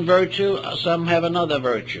have one virtue, some have another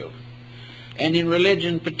virtue. And in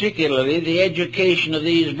religion particularly, the education of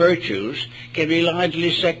these virtues can be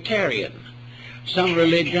largely sectarian. Some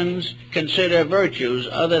religions consider virtues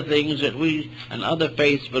other things that we and other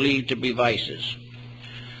faiths believe to be vices.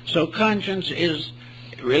 So conscience is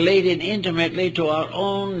related intimately to our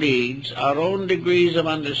own needs, our own degrees of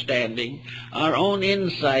understanding, our own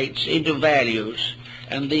insights into values,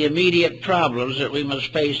 and the immediate problems that we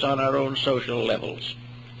must face on our own social levels.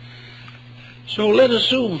 So let us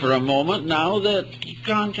assume for a moment now that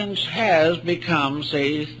conscience has become,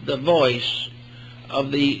 say, the voice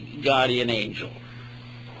of the guardian angel.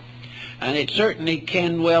 And it certainly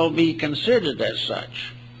can well be considered as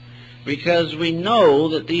such, because we know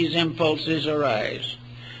that these impulses arise.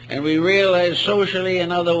 And we realize socially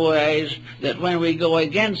and otherwise that when we go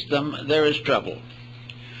against them, there is trouble.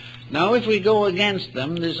 Now, if we go against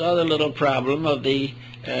them, this other little problem of the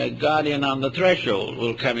guardian on the threshold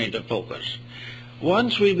will come into focus.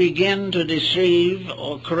 Once we begin to deceive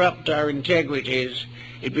or corrupt our integrities,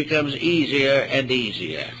 it becomes easier and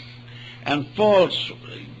easier. And false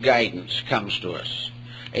guidance comes to us.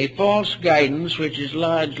 A false guidance which is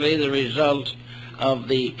largely the result of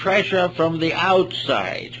the pressure from the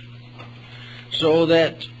outside, so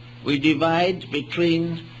that we divide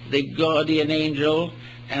between the guardian angel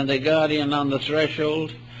and the guardian on the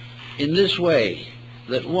threshold in this way,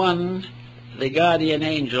 that one the guardian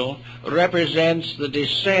angel, represents the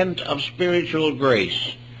descent of spiritual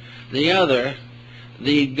grace. The other,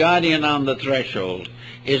 the guardian on the threshold,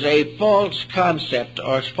 is a false concept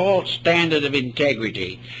or false standard of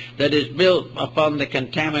integrity that is built upon the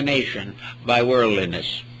contamination by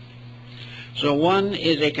worldliness. So one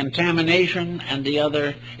is a contamination and the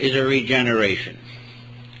other is a regeneration.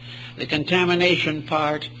 The contamination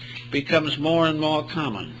part becomes more and more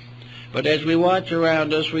common, but as we watch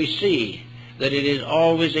around us we see that it is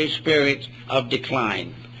always a spirit of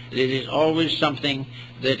decline. It is always something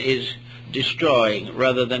that is destroying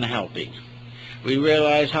rather than helping. We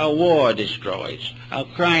realize how war destroys, how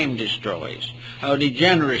crime destroys, how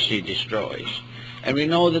degeneracy destroys. And we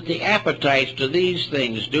know that the appetites to these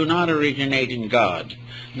things do not originate in God,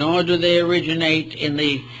 nor do they originate in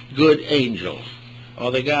the good angel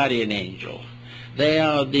or the guardian angel. They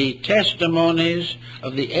are the testimonies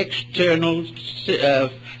of the external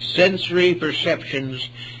sensory perceptions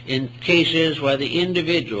in cases where the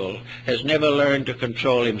individual has never learned to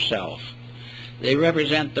control himself. They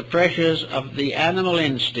represent the pressures of the animal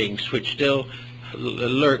instincts which still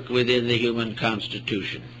lurk within the human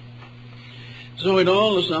constitution. So it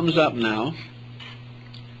all sums up now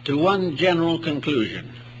to one general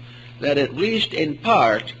conclusion, that at least in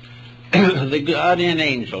part the guardian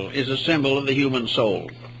angel is a symbol of the human soul.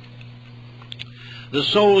 The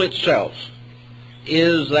soul itself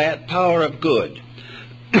is that power of good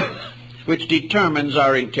which determines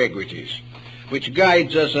our integrities, which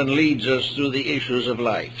guides us and leads us through the issues of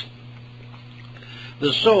life.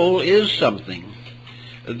 The soul is something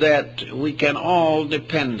that we can all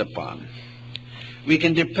depend upon. We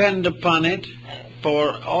can depend upon it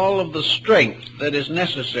for all of the strength that is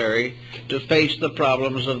necessary to face the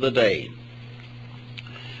problems of the day.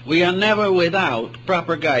 We are never without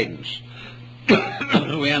proper guidance.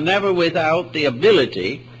 We are never without the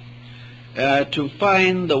ability to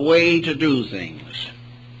find the way to do things.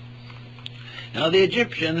 Now, the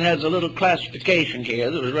Egyptian has a little classification here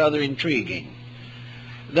that was rather intriguing,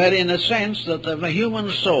 that in a sense that the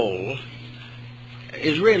human soul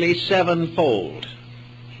is really sevenfold,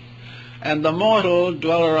 and the mortal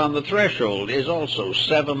dweller on the threshold is also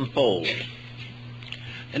sevenfold.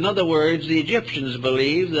 In other words, the Egyptians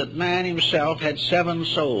believed that man himself had 7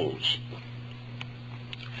 souls,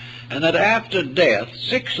 and that after death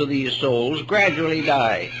 6 of these souls gradually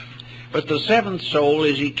die, but the 7th soul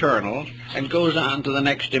is eternal and goes on to the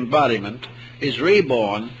next embodiment, is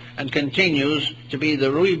reborn, and continues to be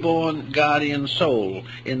the reborn guardian soul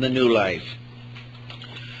in the new life.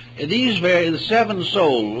 The 7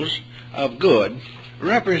 souls of good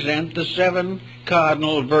represent the 7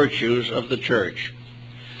 cardinal virtues of the church.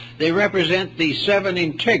 They represent the 7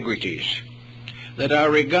 integrities that are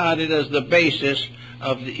regarded as the basis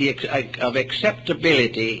of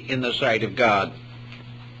acceptability in the sight of God.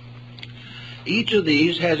 Each of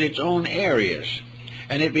these has its own areas,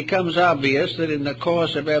 and it becomes obvious that in the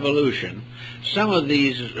course of evolution, some of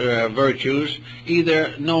these virtues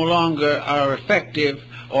either no longer are effective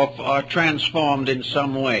or are transformed in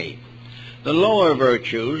some way. The lower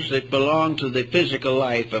virtues that belong to the physical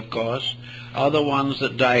life, of course, are the ones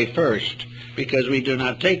that die first, because we do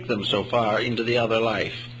not take them so far into the other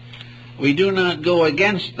life. We do not go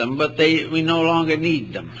against them, but we no longer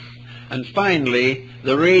need them. And finally,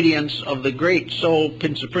 the radiance of the great soul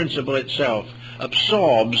principle itself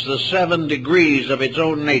absorbs the 7 degrees of its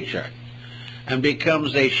own nature and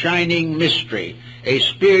becomes a shining mystery, a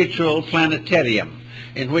spiritual planetarium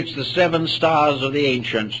in which the 7 stars of the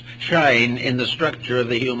ancients shine in the structure of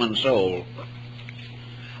the human soul.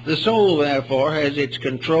 The soul, therefore, has its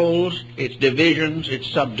controls, its divisions, its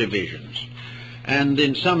subdivisions. And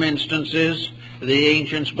in some instances, the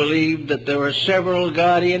ancients believed that there were several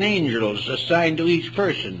guardian angels assigned to each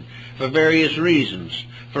person for various reasons.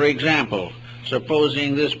 For example,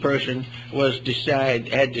 supposing this person had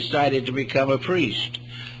decided to become a priest,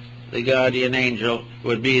 the guardian angel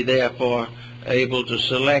would be therefore able to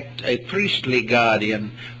select a priestly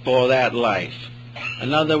guardian for that life.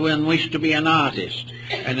 Another one wished to be an artist,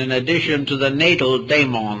 and in addition to the natal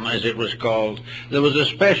daemon, as it was called, there was a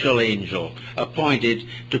special angel appointed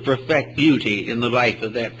to perfect beauty in the life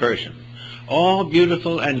of that person. All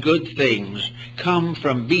beautiful and good things come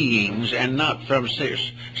from beings and not from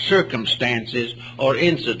circumstances or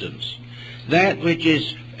incidents. That which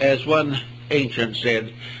is, as one ancient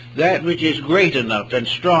said, that which is great enough and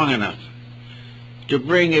strong enough to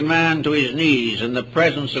bring a man to his knees in the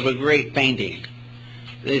presence of a great painting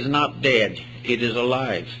is not dead, it is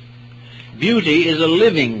alive. Beauty is a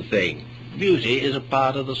living thing. Beauty is a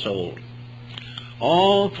part of the soul.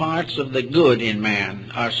 All parts of the good in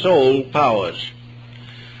man are soul powers.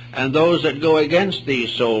 And those that go against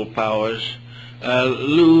these soul powers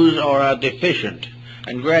lose or are deficient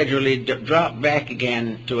and gradually drop back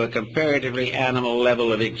again to a comparatively animal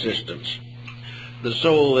level of existence. The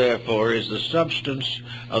soul, therefore, is the substance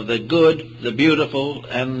of the good, the beautiful,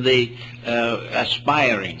 and the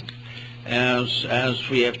aspiring. As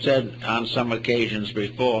we have said on some occasions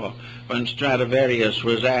before, when Stradivarius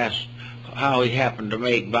was asked how he happened to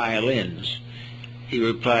make violins, he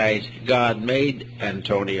replied, God made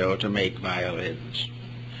Antonio to make violins.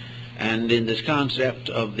 And in this concept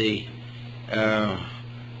of the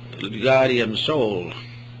guardian soul,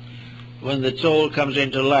 when the soul comes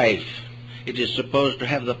into life, it is supposed to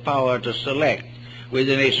have the power to select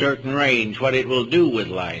within a certain range what it will do with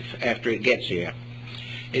life after it gets here.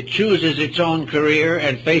 It chooses its own career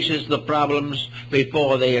and faces the problems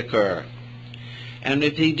before they occur. And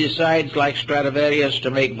if he decides, like Stradivarius, to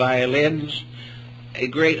make violins, a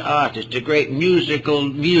great artist, a great musical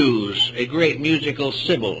muse, a great musical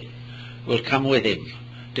sibyl will come with him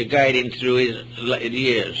to guide him through his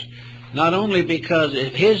years. Not only because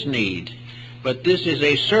of his need, but this is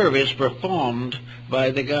a service performed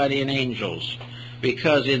by the guardian angels,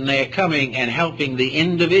 because in their coming and helping the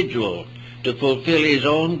individual to fulfill his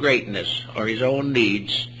own greatness or his own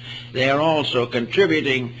needs, they are also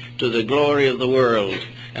contributing to the glory of the world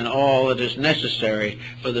and all that is necessary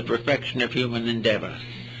for the perfection of human endeavor.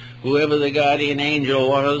 Whoever the guardian angel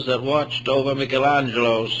was that watched over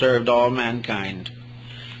Michelangelo served all mankind.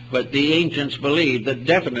 But the ancients believed that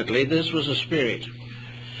definitely this was a spirit,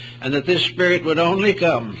 and that this spirit would only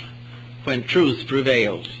come when truth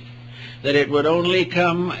prevailed, that it would only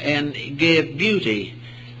come and give beauty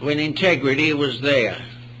when integrity was there.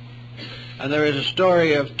 And there is a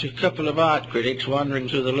story of a couple of art critics wandering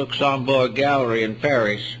through the Luxembourg Gallery in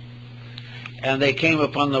Paris, and they came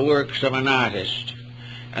upon the works of an artist,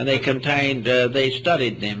 and they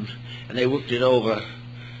studied them, and they looked it over,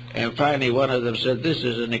 and finally one of them said, this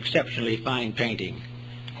is an exceptionally fine painting.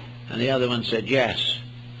 And the other one said, yes,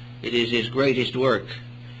 it is his greatest work,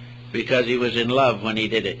 because he was in love when he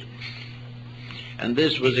did it. And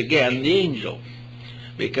this was again the angel,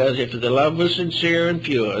 because if the love was sincere and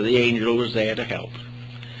pure, the angel was there to help.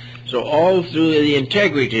 So all through the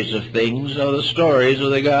integrities of things are the stories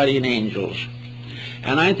of the guardian angels.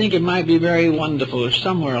 And I think it might be very wonderful if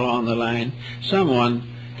somewhere along the line someone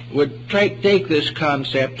would take this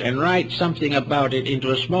concept and write something about it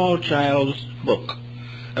into a small child's book,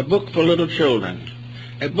 a book for little children,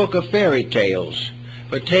 a book of fairy tales,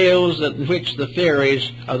 but tales in which the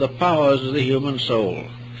fairies are the powers of the human soul,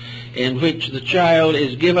 in which the child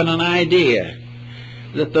is given an idea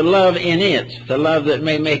that the love in it, the love that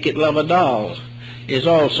may make it love a doll, is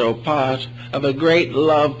also part of a great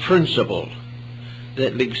love principle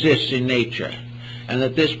that exists in nature, and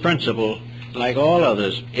that this principle, like all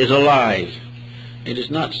others, is alive. It is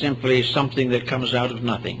not simply something that comes out of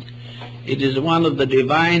nothing. It is one of the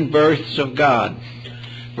divine births of God,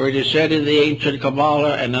 for it is said in the ancient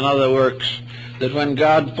Kabbalah and in other works that when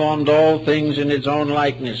God formed all things in his own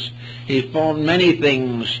likeness, he formed many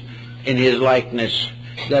things in his likeness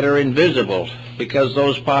that are invisible, because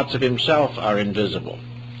those parts of himself are invisible.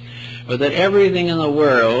 But that everything in the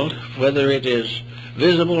world, whether it is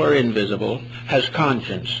visible or invisible, has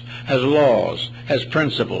conscience, has laws, has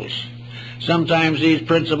principles. Sometimes these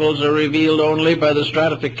principles are revealed only by the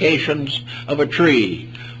stratifications of a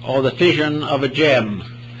tree or the fission of a gem.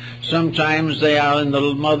 Sometimes they are in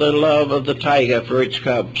the mother love of the tiger for its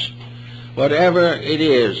cubs. Whatever it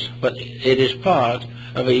is, but it is part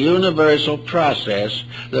of a universal process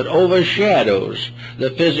that overshadows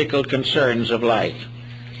the physical concerns of life.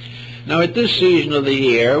 Now, at this season of the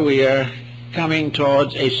year, we are coming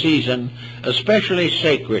towards a season especially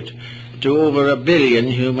sacred to over 1 billion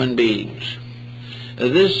human beings.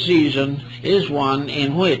 This season is one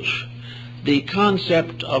in which the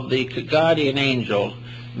concept of the guardian angel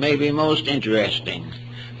may be most interesting,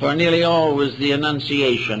 for nearly always the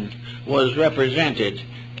Annunciation was represented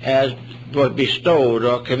as bestowed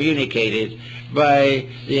or communicated by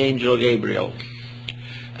the angel Gabriel.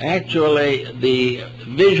 Actually, the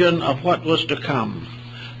vision of what was to come,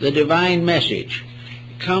 the divine message,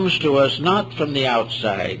 comes to us not from the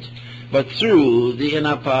outside, but through the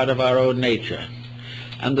inner part of our own nature.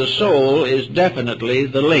 And the soul is definitely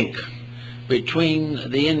the link between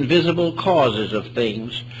the invisible causes of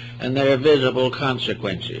things and their visible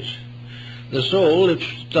consequences. The soul, if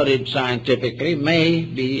studied scientifically, may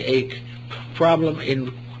be a problem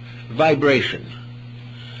in vibration.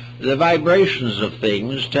 The vibrations of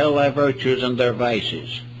things tell their virtues and their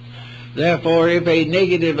vices. Therefore, if a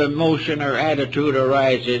negative emotion or attitude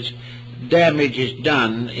arises, damage is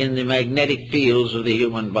done in the magnetic fields of the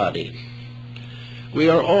human body. We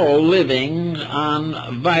are all living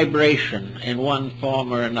on vibration in one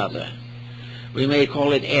form or another. We may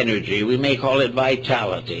call it energy, we may call it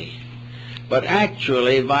vitality, but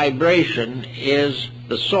actually vibration is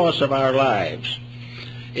the source of our lives.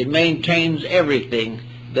 It maintains everything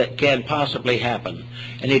that can possibly happen,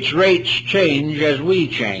 and its rates change as we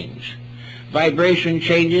change. Vibration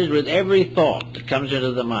changes with every thought that comes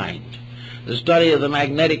into the mind. The study of the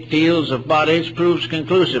magnetic fields of bodies proves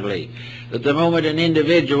conclusively that the moment an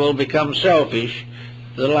individual becomes selfish,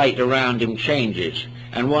 the light around him changes,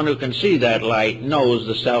 and one who can see that light knows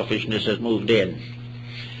the selfishness has moved in.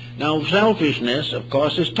 Now, selfishness, of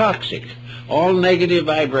course, is toxic. All negative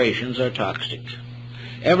vibrations are toxic.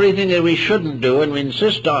 Everything that we shouldn't do and we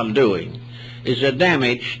insist on doing is a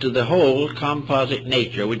damage to the whole composite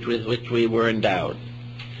nature with which we were endowed.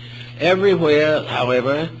 Everywhere,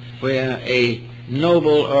 however, where a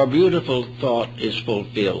noble or beautiful thought is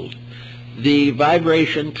fulfilled, the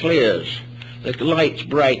vibration clears, the lights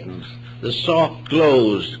brighten, the soft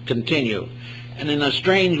glows continue, and in a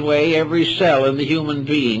strange way every cell in the human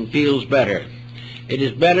being feels better. It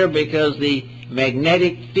is better because the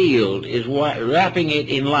magnetic field is wrapping it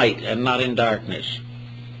in light and not in darkness.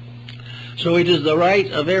 So it is the right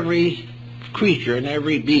of every creature and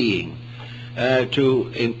every being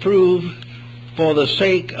to improve for the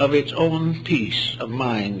sake of its own peace of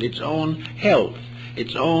mind, its own health,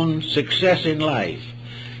 its own success in life.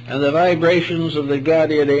 And the vibrations of the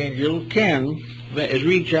guardian angel can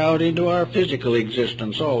reach out into our physical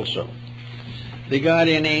existence also. The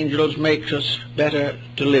guardian angels makes us better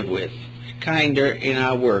to live with, kinder in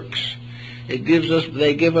our works. They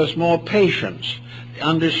give us more patience,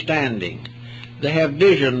 understanding. They have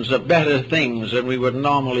visions of better things than we would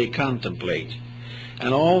normally contemplate.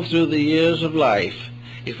 And all through the years of life,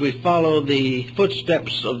 if we follow the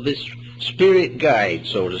footsteps of this spirit guide,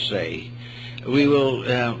 so to say, we will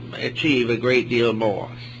achieve a great deal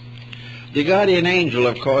more. The guardian angel,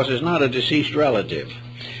 of course, is not a deceased relative.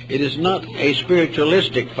 It is not a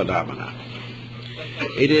spiritualistic phenomenon.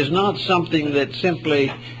 It is not something that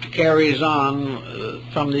simply carries on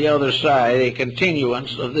from the other side, a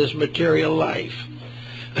continuance of this material life.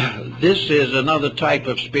 This is another type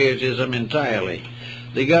of spiritism entirely.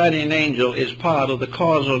 The guardian angel is part of the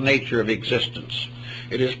causal nature of existence.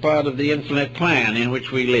 It is part of the infinite plan in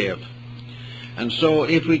which we live. And so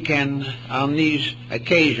if we can, on these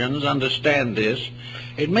occasions, understand this,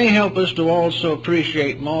 it may help us to also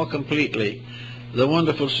appreciate more completely the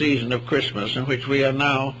wonderful season of Christmas in which we are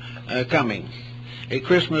now coming. A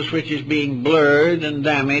Christmas which is being blurred and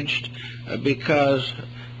damaged because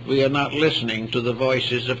we are not listening to the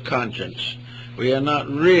voices of conscience. We are not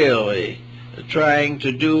really trying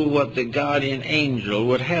to do what the guardian angel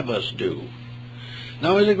would have us do.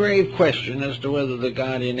 Now, there's a grave question as to whether the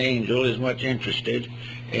guardian angel is much interested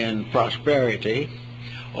in prosperity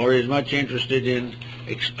or is much interested in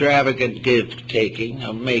extravagant gift-taking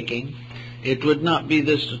or making. It would not be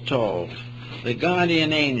this at all. The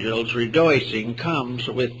guardian angel's rejoicing comes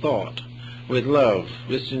with thought, with love,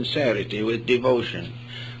 with sincerity, with devotion,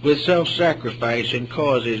 with self-sacrifice in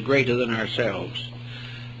causes greater than ourselves.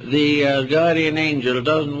 The guardian angel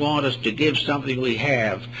doesn't want us to give something we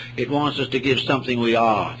have. It wants us to give something we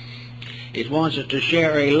are. It wants us to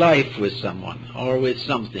share a life with someone or with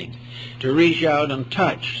something, to reach out and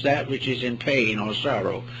touch that which is in pain or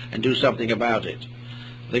sorrow and do something about it.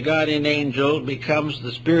 The guardian angel becomes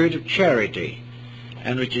the spirit of charity,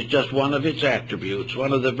 and which is just one of its attributes,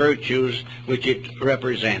 one of the virtues which it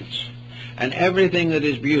represents. And everything that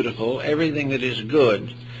is beautiful, everything that is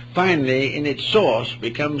good, finally, in its source,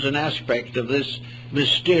 becomes an aspect of this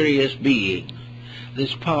mysterious being,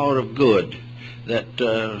 this power of good that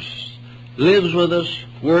lives with us,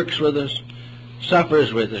 works with us,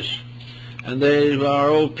 suffers with us. And there are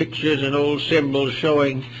old pictures and old symbols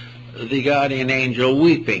showing the guardian angel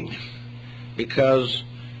weeping because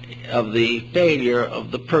of the failure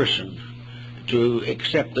of the person to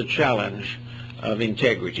accept the challenge of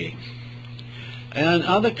integrity. And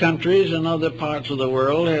other countries and other parts of the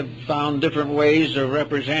world have found different ways of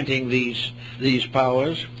representing these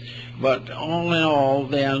powers, but all in all,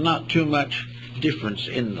 there is not too much difference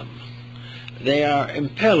in them. They are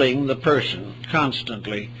impelling the person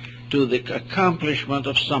constantly to the accomplishment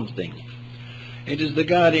of something. It is the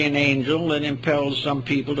guardian angel that impels some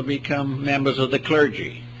people to become members of the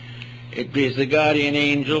clergy. It is the guardian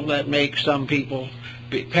angel that makes some people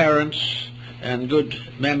be parents and good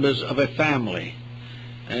members of a family.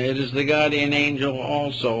 It is the guardian angel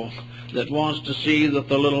also that wants to see that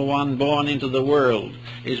the little one born into the world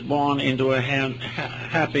is born into a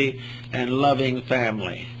happy and loving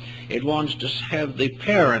family. It wants to have the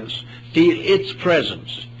parents feel its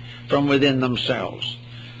presence from within themselves.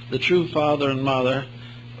 The true father and mother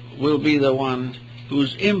will be the one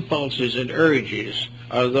whose impulses and urges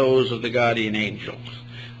are those of the guardian angel,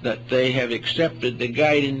 that they have accepted the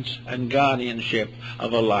guidance and guardianship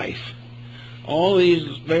of a life. All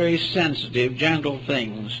these very sensitive, gentle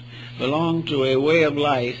things belong to a way of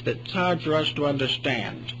life that's hard for us to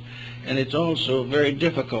understand. And it's also very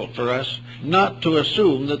difficult for us not to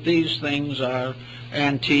assume that these things are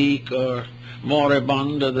antique or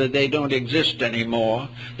moribund, or that they don't exist anymore,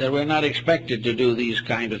 that we're not expected to do these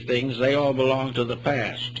kind of things. They all belong to the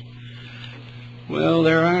past. Well,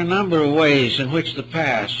 there are a number of ways in which the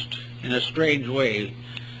past, in a strange way,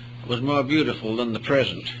 was more beautiful than the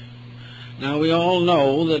present. Now, we all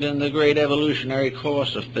know that in the great evolutionary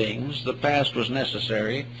course of things, the past was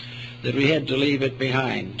necessary, that we had to leave it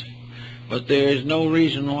behind. But there is no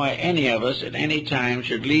reason why any of us at any time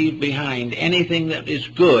should leave behind anything that is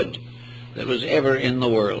good that was ever in the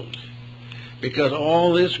world. Because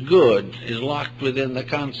all this good is locked within the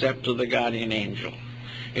concept of the guardian angel.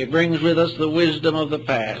 It brings with us the wisdom of the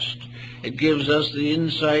past. It gives us the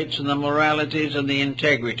insights and the moralities and the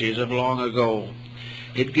integrities of long ago.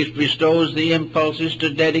 It bestows the impulses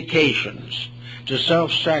to dedications, to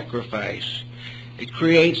self-sacrifice. It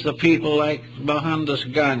creates the people like Mohandas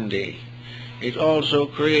Gandhi. It also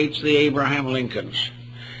creates the Abraham Lincolns.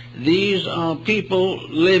 These are people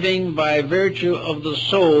living by virtue of the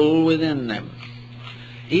soul within them.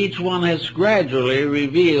 Each one has gradually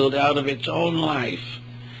revealed out of its own life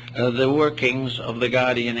the workings of the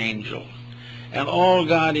guardian angel. And all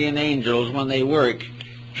guardian angels, when they work,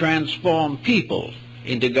 transform people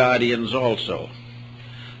into guardians also.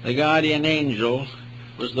 The guardian angel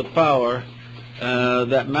was the power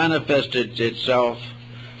that manifested itself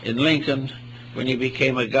in Lincoln when he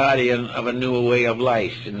became a guardian of a new way of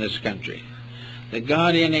life in this country. The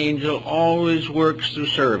guardian angel always works through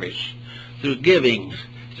service, through giving,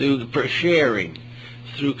 through sharing,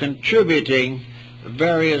 through contributing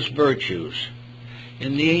various virtues.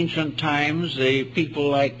 In the ancient times, the people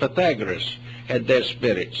like Pythagoras had their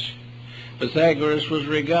spirits. Pythagoras was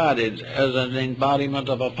regarded as an embodiment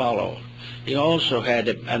of Apollo. He also had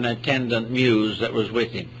an attendant muse that was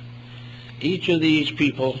with him. Each of these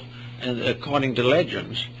people, and according to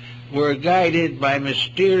legends, were guided by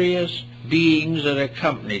mysterious beings that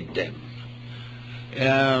accompanied them.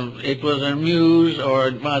 It was a muse, or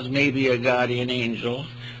it was maybe a guardian angel,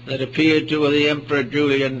 that appeared to the Emperor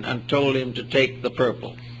Julian and told him to take the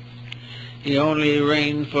purple. He only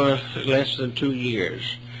reigned for less than 2 years,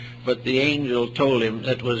 but the angel told him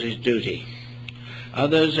that was his duty.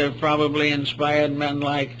 Others have probably inspired men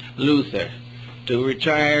like Luther to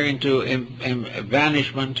retire into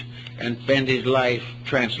banishment and spend his life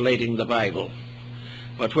translating the Bible.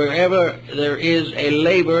 But wherever there is a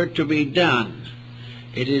labor to be done,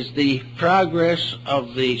 it is the progress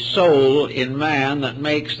of the soul in man that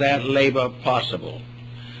makes that labor possible.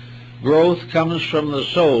 Growth comes from the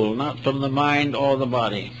soul, not from the mind or the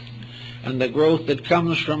body. And the growth that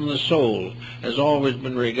comes from the soul has always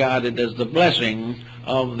been regarded as the blessing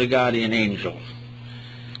of the guardian angel.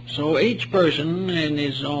 So each person in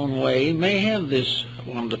his own way may have this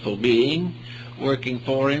wonderful being working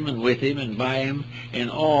for him and with him and by him in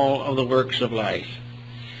all of the works of life.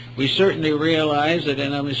 We certainly realize that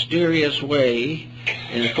in a mysterious way,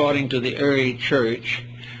 and according to the early church,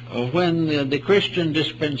 when the Christian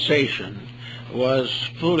dispensation was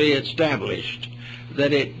fully established,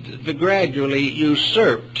 that it gradually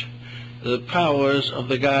usurped the powers of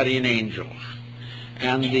the guardian angel.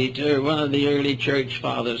 And one of the early church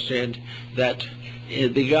fathers said that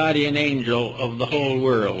the guardian angel of the whole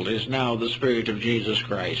world is now the Spirit of Jesus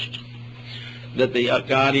Christ. That the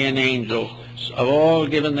guardian angels have all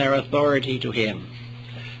given their authority to him.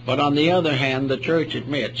 But on the other hand, the church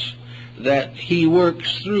admits that he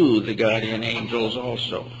works through the guardian angels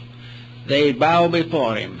also. They bow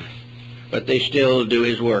before him, but they still do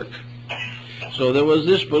his work. So there was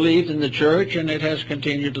this belief in the church, and it has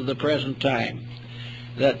continued to the present time,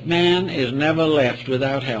 that man is never left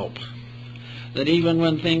without help. That even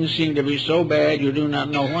when things seem to be so bad you do not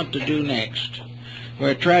know what to do next,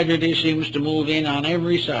 where tragedy seems to move in on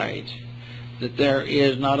every side, that there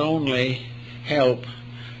is not only help,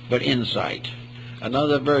 but insight.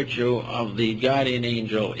 Another virtue of the guardian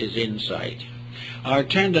angel is insight. Our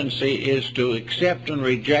tendency is to accept and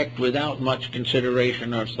reject without much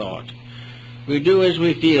consideration or thought. We do as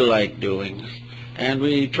we feel like doing. and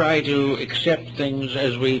we try to accept things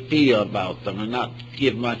as we feel about them and not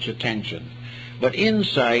give much attention. But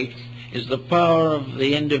insight is the power of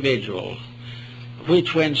the individual,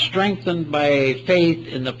 which, when strengthened by faith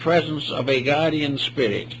in the presence of a guardian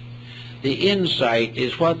spirit, the insight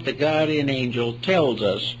is what the guardian angel tells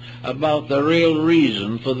us about the real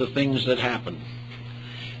reason for the things that happen.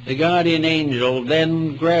 The guardian angel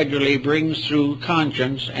then gradually brings through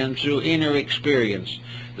conscience and through inner experience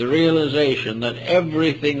the realization that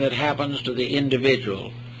everything that happens to the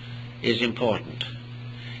individual is important.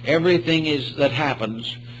 Everything that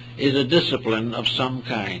happens is a discipline of some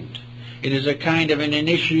kind. It is a kind of an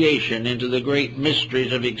initiation into the great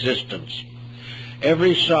mysteries of existence.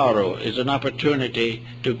 Every sorrow is an opportunity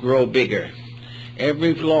to grow bigger.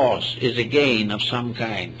 Every loss is a gain of some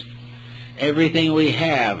kind. Everything we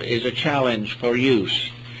have is a challenge for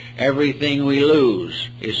use. Everything we lose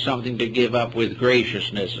is something to give up with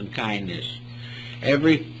graciousness and kindness.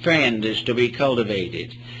 Every friend is to be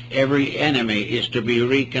cultivated. Every enemy is to be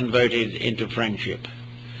reconverted into friendship.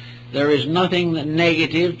 There is nothing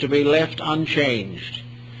negative to be left unchanged,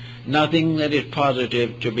 nothing that is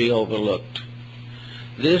positive to be overlooked.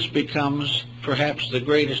 This becomes perhaps the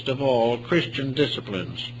greatest of all Christian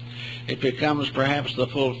disciplines. It becomes perhaps the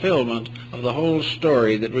fulfillment of the whole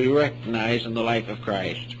story that we recognize in the life of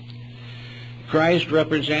Christ. Christ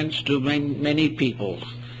represents to many people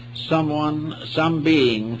some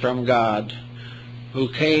being from God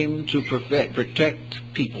who came to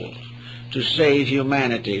protect people, to save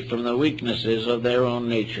humanity from the weaknesses of their own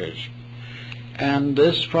natures. And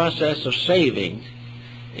this process of saving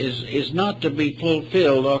is not to be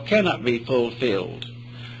fulfilled or cannot be fulfilled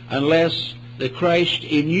unless the Christ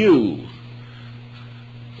in you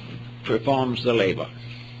performs the labor.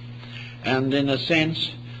 And in a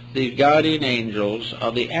sense, the guardian angels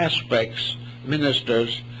are the aspects,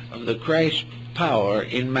 ministers of the Christ power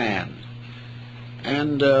in man.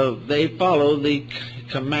 And they follow the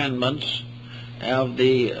commandments of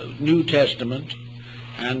the New Testament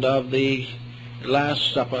and of the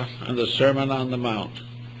Last Supper and the Sermon on the Mount.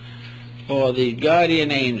 For the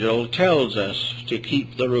guardian angel tells us to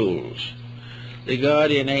keep the rules. The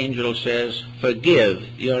guardian angel says, forgive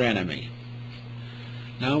your enemy.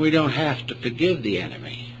 Now, we don't have to forgive the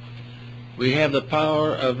enemy. We have the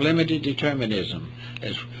power of limited determinism,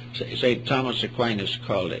 as St. Thomas Aquinas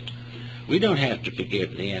called it. We don't have to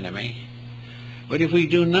forgive the enemy. But if we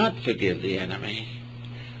do not forgive the enemy,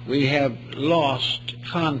 we have lost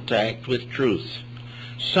contact with truth.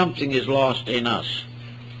 Something is lost in us.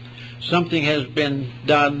 Something has been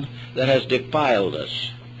done that has defiled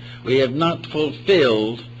us. We have not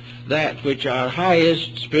fulfilled that which our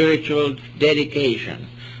highest spiritual dedication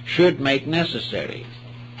should make necessary.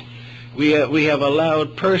 We have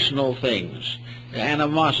allowed personal things,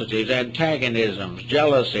 animosities, antagonisms,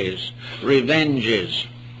 jealousies, revenges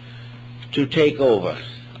to take over,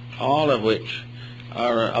 all of which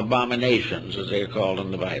are abominations, as they are called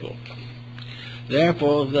in the Bible.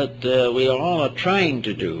 Therefore, that we all are trying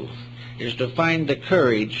to do is to find the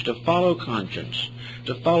courage to follow conscience,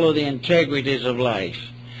 to follow the integrities of life,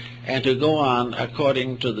 and to go on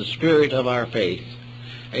according to the spirit of our faith,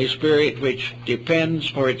 a spirit which depends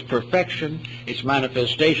for its perfection, its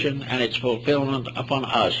manifestation, and its fulfillment upon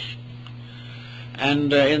us.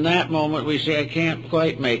 And in that moment we say, I can't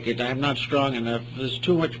quite make it, I'm not strong enough, there's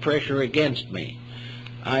too much pressure against me.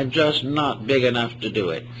 I'm just not big enough to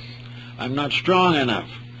do it. I'm not strong enough.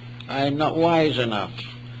 I'm not wise enough.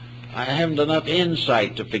 I haven't enough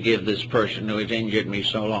insight to forgive this person who has injured me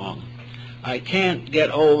so long. I can't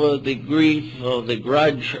get over the grief or the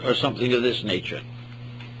grudge or something of this nature.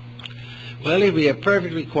 Well, if we are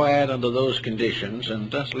perfectly quiet under those conditions and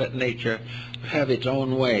thus let nature have its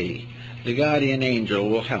own way, the guardian angel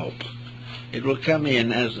will help. It will come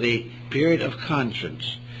in as the period of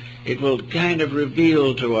conscience. It will kind of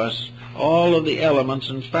reveal to us all of the elements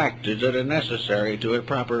and factors that are necessary to a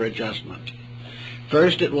proper adjustment.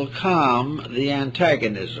 First, it will calm the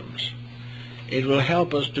antagonisms. It will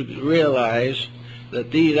help us to realize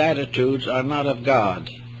that these attitudes are not of God,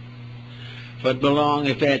 but belong,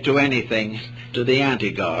 if to anything, to the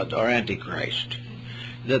anti-God or antichrist.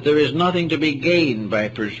 That there is nothing to be gained by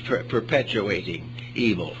perpetuating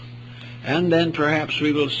evil. And then perhaps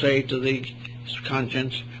we will say to the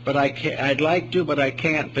conscience, but I'd like to, but I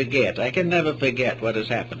can't forget. I can never forget what has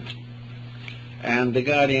happened. And the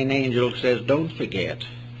guardian angel says, don't forget,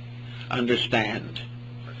 understand.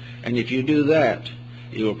 And if you do that,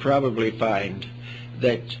 you will probably find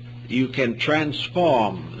that you can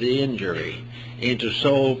transform the injury into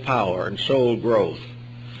soul power and soul growth.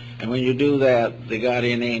 And when you do that, the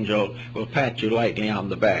guardian angel will pat you lightly on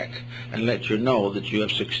the back and let you know that you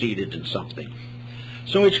have succeeded in something.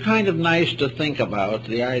 So it's kind of nice to think about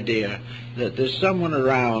the idea that there's someone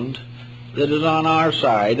around that is on our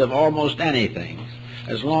side of almost anything,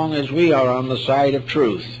 as long as we are on the side of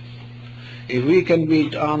truth. If we can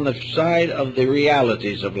be on the side of the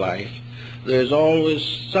realities of life, there's always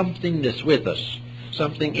something that's with us,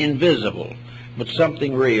 something invisible, but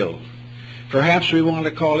something real. Perhaps we want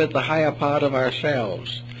to call it the higher part of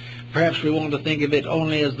ourselves. Perhaps we want to think of it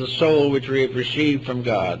only as the soul which we have received from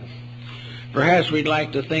God. Perhaps we'd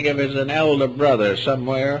like to think of it as an elder brother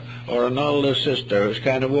somewhere, or an older sister who's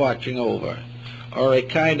kind of watching over, or a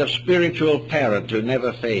kind of spiritual parent who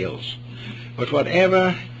never fails. But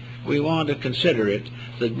whatever we want to consider it,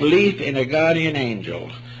 the belief in a guardian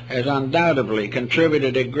angel has undoubtedly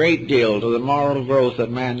contributed a great deal to the moral growth of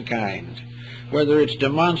mankind. Whether it's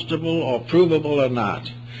demonstrable or provable or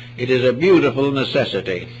not, it is a beautiful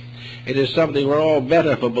necessity. It is something we're all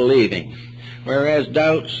better for believing, whereas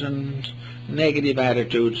doubts and negative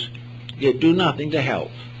attitudes do nothing to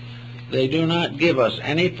help. They do not give us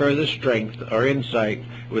any further strength or insight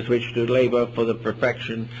with which to labor for the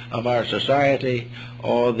perfection of our society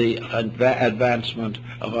or the advancement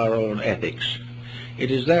of our own ethics.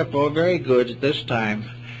 It is therefore very good at this time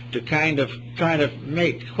to kind of try to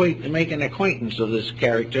make an acquaintance of this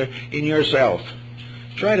character in yourself.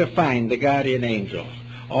 Try to find the guardian angel.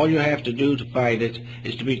 All you have to do to find it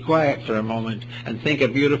is to be quiet for a moment and think a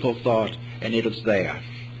beautiful thought, and it's there.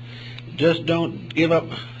 Just don't give up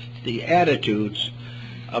the attitudes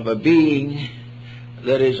of a being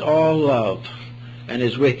that is all love and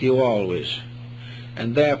is with you always,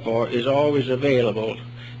 and therefore is always available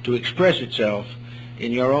to express itself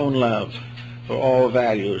in your own love for all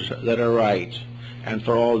values that are right and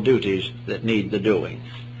for all duties that need the doing.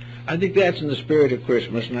 I think that's in the spirit of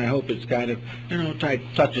Christmas, and I hope it's kind of,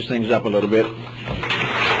 touches things up a little bit.